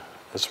architecture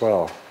as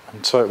well.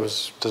 And so it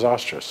was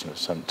disastrous in a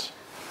sense.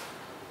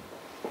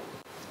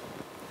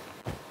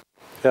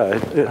 Yeah,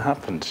 it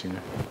happens, you know.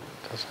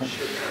 It does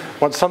happen.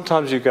 Well,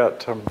 sometimes you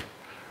get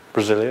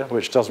Brasilia,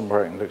 which doesn't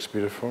work and looks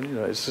beautiful. You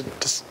know, it'd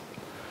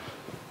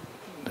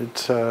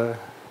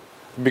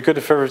be good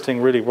if everything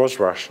really was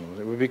rational.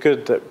 It would be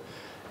good that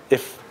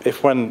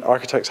if when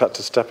architects had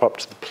to step up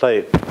to the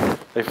plate,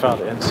 they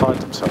found it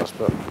inside themselves.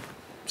 But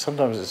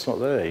sometimes it's not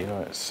there. You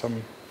know, it's a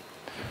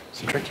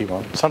tricky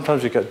one.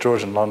 Sometimes you get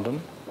Georgian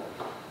London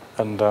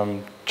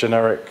and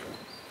generic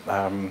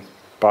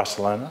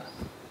Barcelona,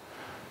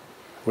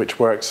 which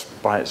works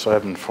by its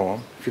urban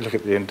form. If you look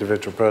at the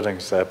individual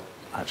buildings, they're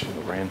actually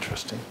not very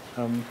interesting.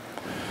 In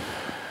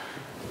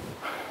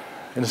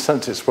a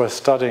sense, it's worth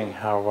studying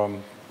how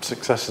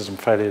successes and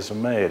failures are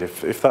made.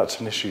 If that's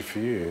an issue for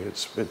you,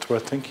 it's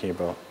worth thinking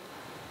about.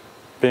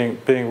 Being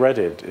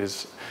readied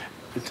it's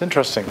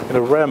interesting. You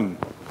know, Rem,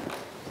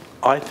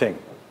 I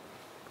think,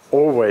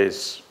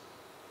 always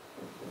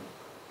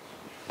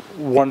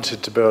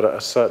wanted to build at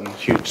a certain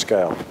huge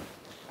scale.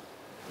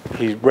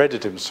 He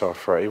readied himself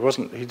for it.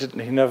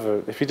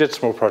 If he did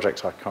small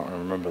projects, I can't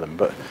remember them,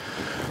 but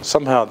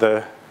somehow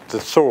the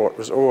thought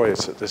was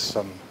always at this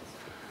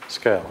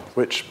scale,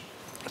 which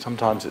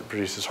sometimes it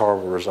produces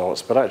horrible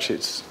results, but actually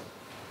it's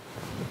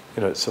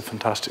a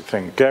fantastic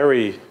thing.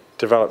 Gehry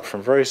developed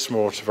from very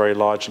small to very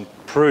large and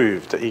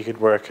proved that he could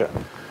work at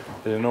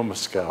an enormous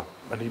scale,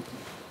 and he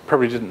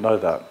probably didn't know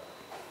that.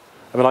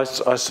 I mean, I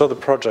saw the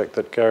project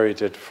that Gehry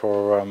did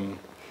for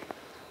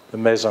the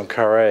Maison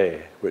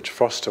Carrée, which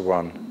Foster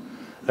won,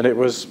 and it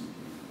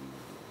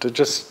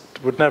just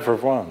would never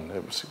have won.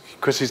 It was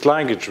because his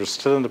language was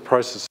still in the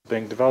process of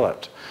being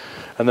developed,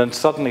 and then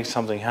suddenly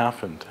something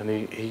happened, and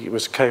he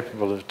was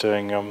capable of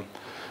doing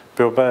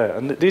Bilbao.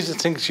 And these are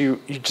things you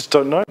just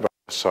don't know about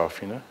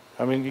yourself, you know.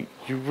 I mean,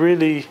 you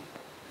really,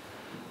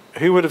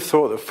 who would have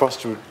thought that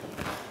Foster,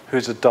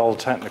 who's a dull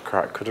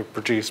technocrat, could have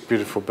produced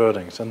beautiful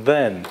buildings and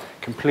then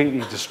completely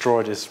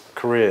destroyed his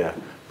career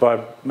by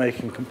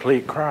making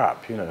complete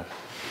crap, you know.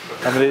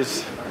 I mean,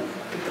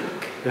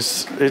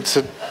 it's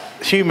a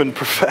human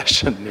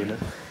profession, you know.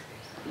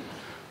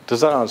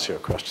 Does that answer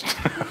your question?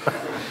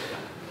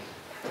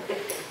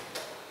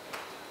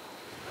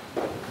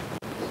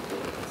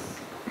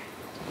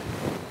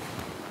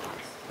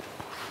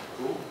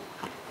 Cool.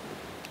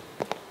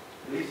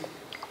 Please.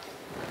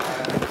 A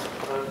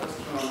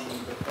question on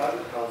the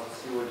private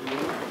houses you were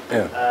doing.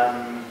 Yeah.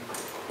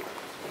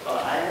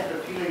 I had the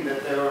feeling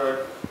that they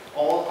were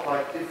all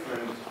quite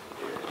different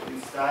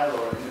in style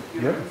or in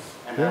appearance,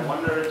 and I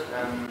wondered,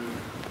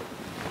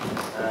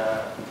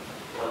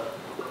 well,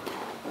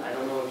 I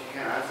don't know if you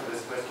can answer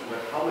this question, but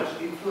how much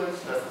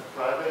influence does the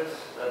private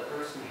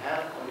person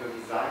have on your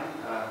design?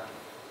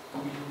 Do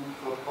you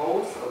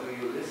propose or do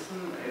you listen?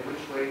 In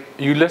which way?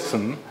 You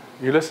listen,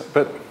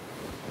 but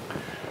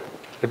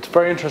it's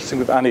very interesting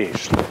with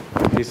Anish.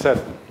 He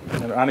said, you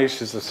know,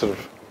 Anish is a sort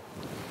of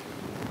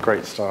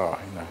great star,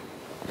 you know.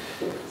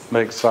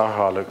 Makes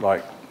Zaha look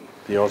like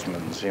the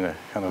Osmonds, you know,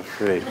 kind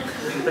of really,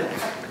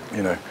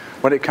 you know.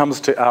 when it comes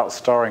to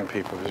outstarring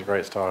people, he's a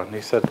great star. And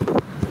he said,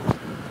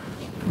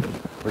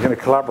 we're going to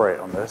collaborate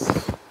on this.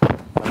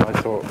 And I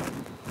thought,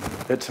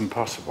 it's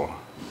impossible.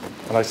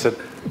 And I said,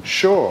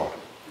 sure.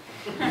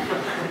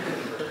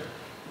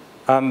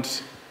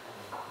 And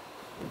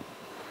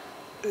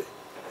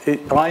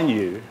I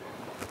knew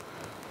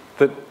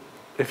that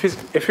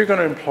if you're going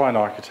to employ an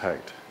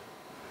architect,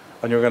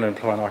 and you're going to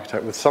employ an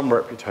architect with some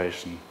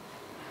reputation,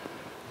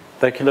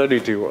 they can only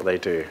do what they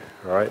do,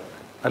 right?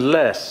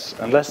 Unless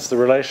the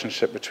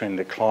relationship between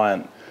the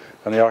client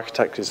and the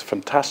architect is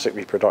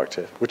fantastically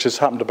productive, which has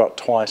happened about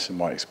twice in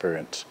my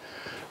experience.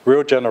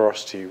 Real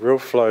generosity, real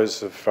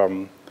flows of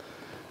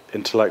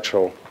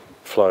intellectual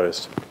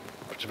flows,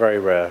 which is very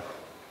rare.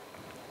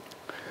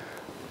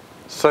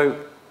 So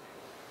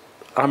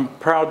I'm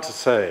proud to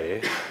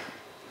say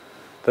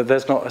that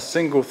there's not a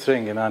single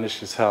thing in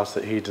Anish's house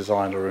that he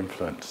designed or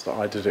influenced, that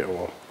I did it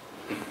all.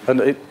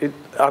 And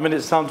I mean,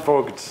 it sounds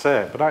vulgar to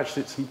say it, but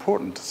actually it's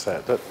important to say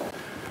it,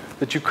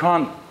 that you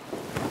can't,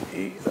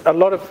 a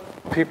lot of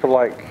people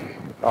like,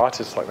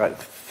 artists like that,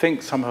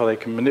 think somehow they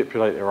can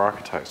manipulate their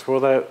architects. Well,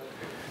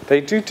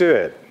 they do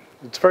it.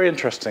 It's very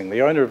interesting.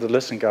 The owner of the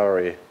Listen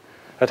Gallery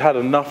had had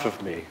enough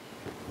of me.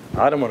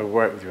 I don't want to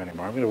work with you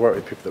anymore. I'm going to work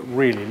with people that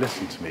really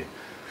listen to me.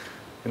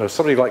 You know,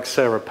 somebody like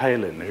Sarah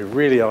Palin, who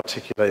really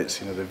articulates,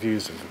 the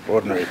views of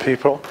ordinary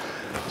people.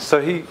 So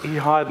he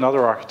hired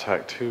another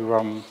architect who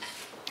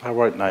I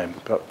won't name,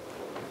 but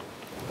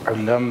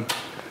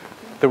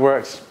the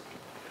works,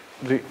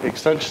 the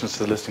extensions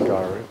to the Listening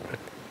Gallery are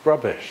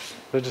rubbish.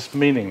 They're just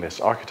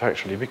meaningless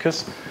architecturally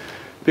because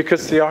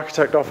the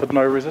architect offered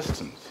no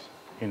resistance.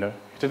 He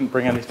didn't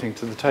bring anything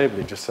to the table.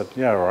 He just said,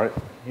 yeah, all right,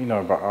 you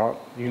know about art,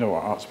 you know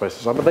what art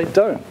spaces are, but they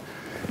don't.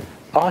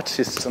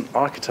 Artists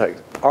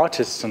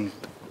and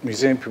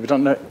museum people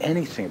don't know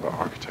anything about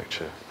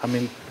architecture. I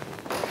mean,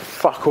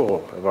 fuck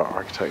all about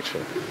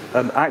architecture.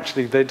 And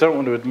actually, they don't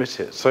want to admit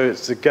it. So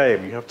it's a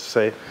game. You have to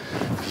say,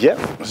 yep,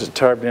 this is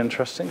terribly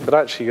interesting. But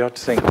actually, you have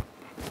to think,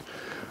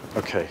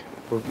 okay,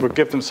 we'll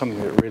give them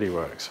something that really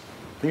works.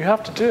 And you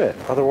have to do it.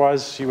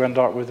 Otherwise, you end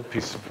up with a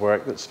piece of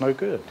work that's no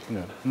good.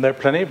 And there are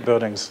plenty of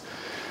buildings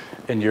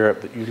in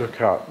Europe that you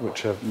look at,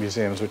 which are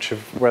museums,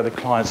 where the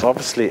clients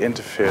obviously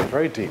interfered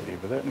very deeply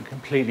with it and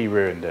completely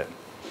ruined it.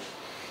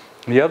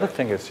 And the other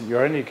thing is that you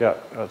only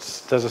get,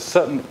 there's a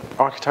certain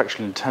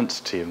architectural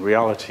intensity and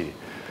reality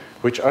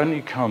which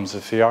only comes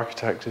if the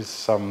architect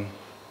has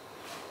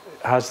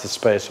the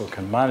space or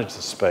can manage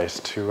the space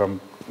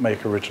to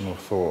make original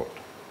thought.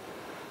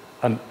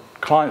 And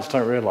clients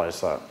don't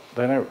realize that.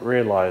 They don't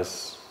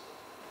realize,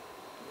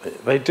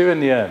 they do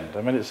in the end.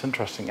 I mean, it's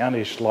interesting,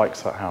 Anish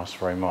likes that house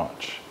very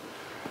much.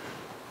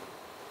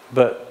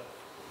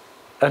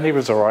 And he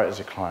was all right as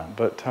a client,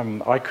 but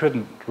I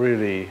couldn't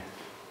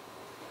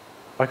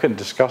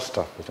discuss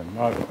stuff with him.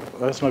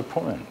 There's no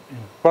point.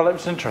 Well, it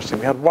was interesting.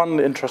 We had one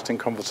interesting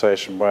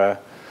conversation where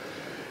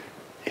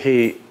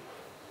it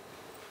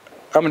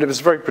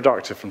was very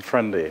productive and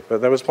friendly,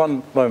 but there was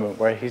one moment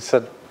where he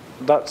said,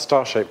 that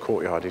star-shaped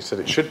courtyard, he said,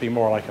 it should be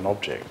more like an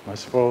object. And I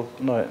said, well,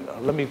 no,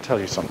 let me tell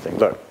you something.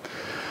 Look,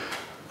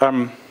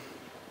 a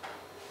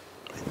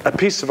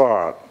piece of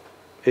art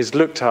is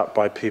looked at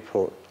by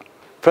people.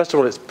 First of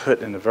all, it's put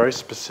in a very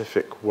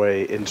specific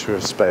way into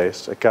a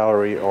space, a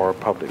gallery or a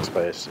public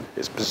space.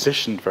 It's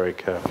positioned very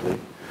carefully.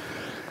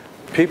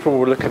 People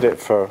will look at it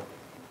for,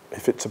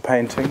 if it's a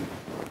painting,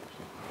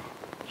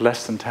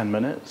 less than 10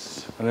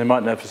 minutes, and they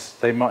might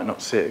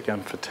not see it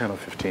again for 10 or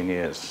 15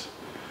 years.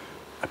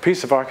 A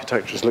piece of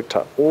architecture is looked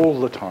at all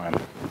the time,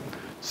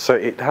 so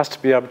it has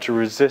to be able to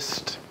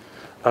resist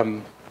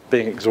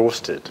being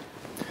exhausted.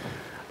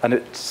 And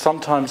it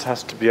sometimes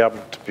has to be able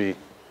to be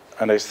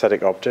an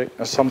aesthetic object,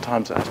 and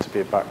sometimes it has to be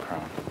a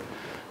background.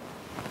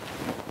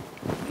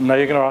 Now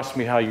you're going to ask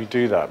me how you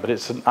do that, but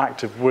it's an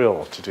act of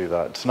will to do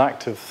that. It's an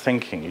act of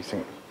thinking. You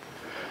think,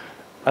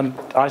 and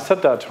I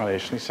said that to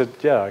Anish, and he said,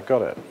 "Yeah, I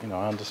got it.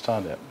 I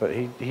understand it." But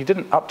he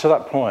didn't up to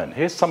that point.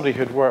 Here's somebody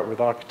who'd worked with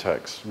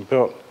architects and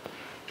built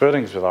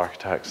buildings with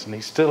architects, and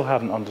he still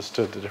hadn't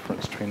understood the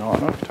difference between art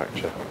and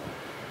architecture.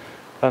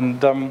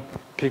 And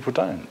people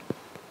don't.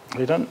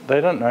 They don't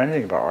know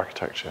anything about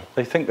architecture.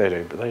 They think they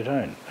do, but they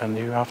don't. And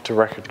you have to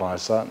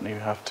recognise that, and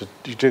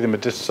you do them a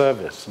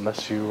disservice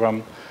unless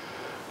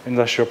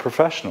you're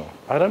professional.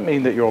 I don't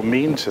mean that you're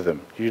mean to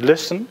them. You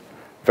listen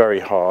very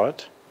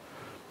hard,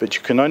 but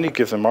you can only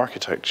give them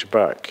architecture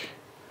back.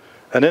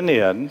 And in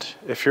the end,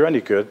 if you're any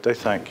good, they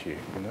thank you.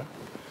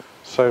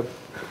 So,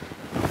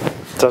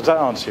 does that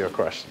answer your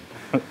question?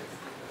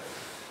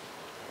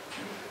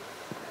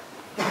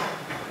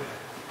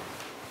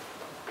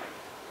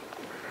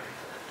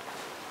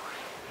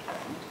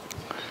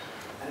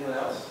 Anyone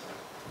else?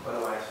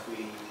 Otherwise,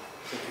 we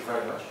thank you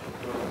very much.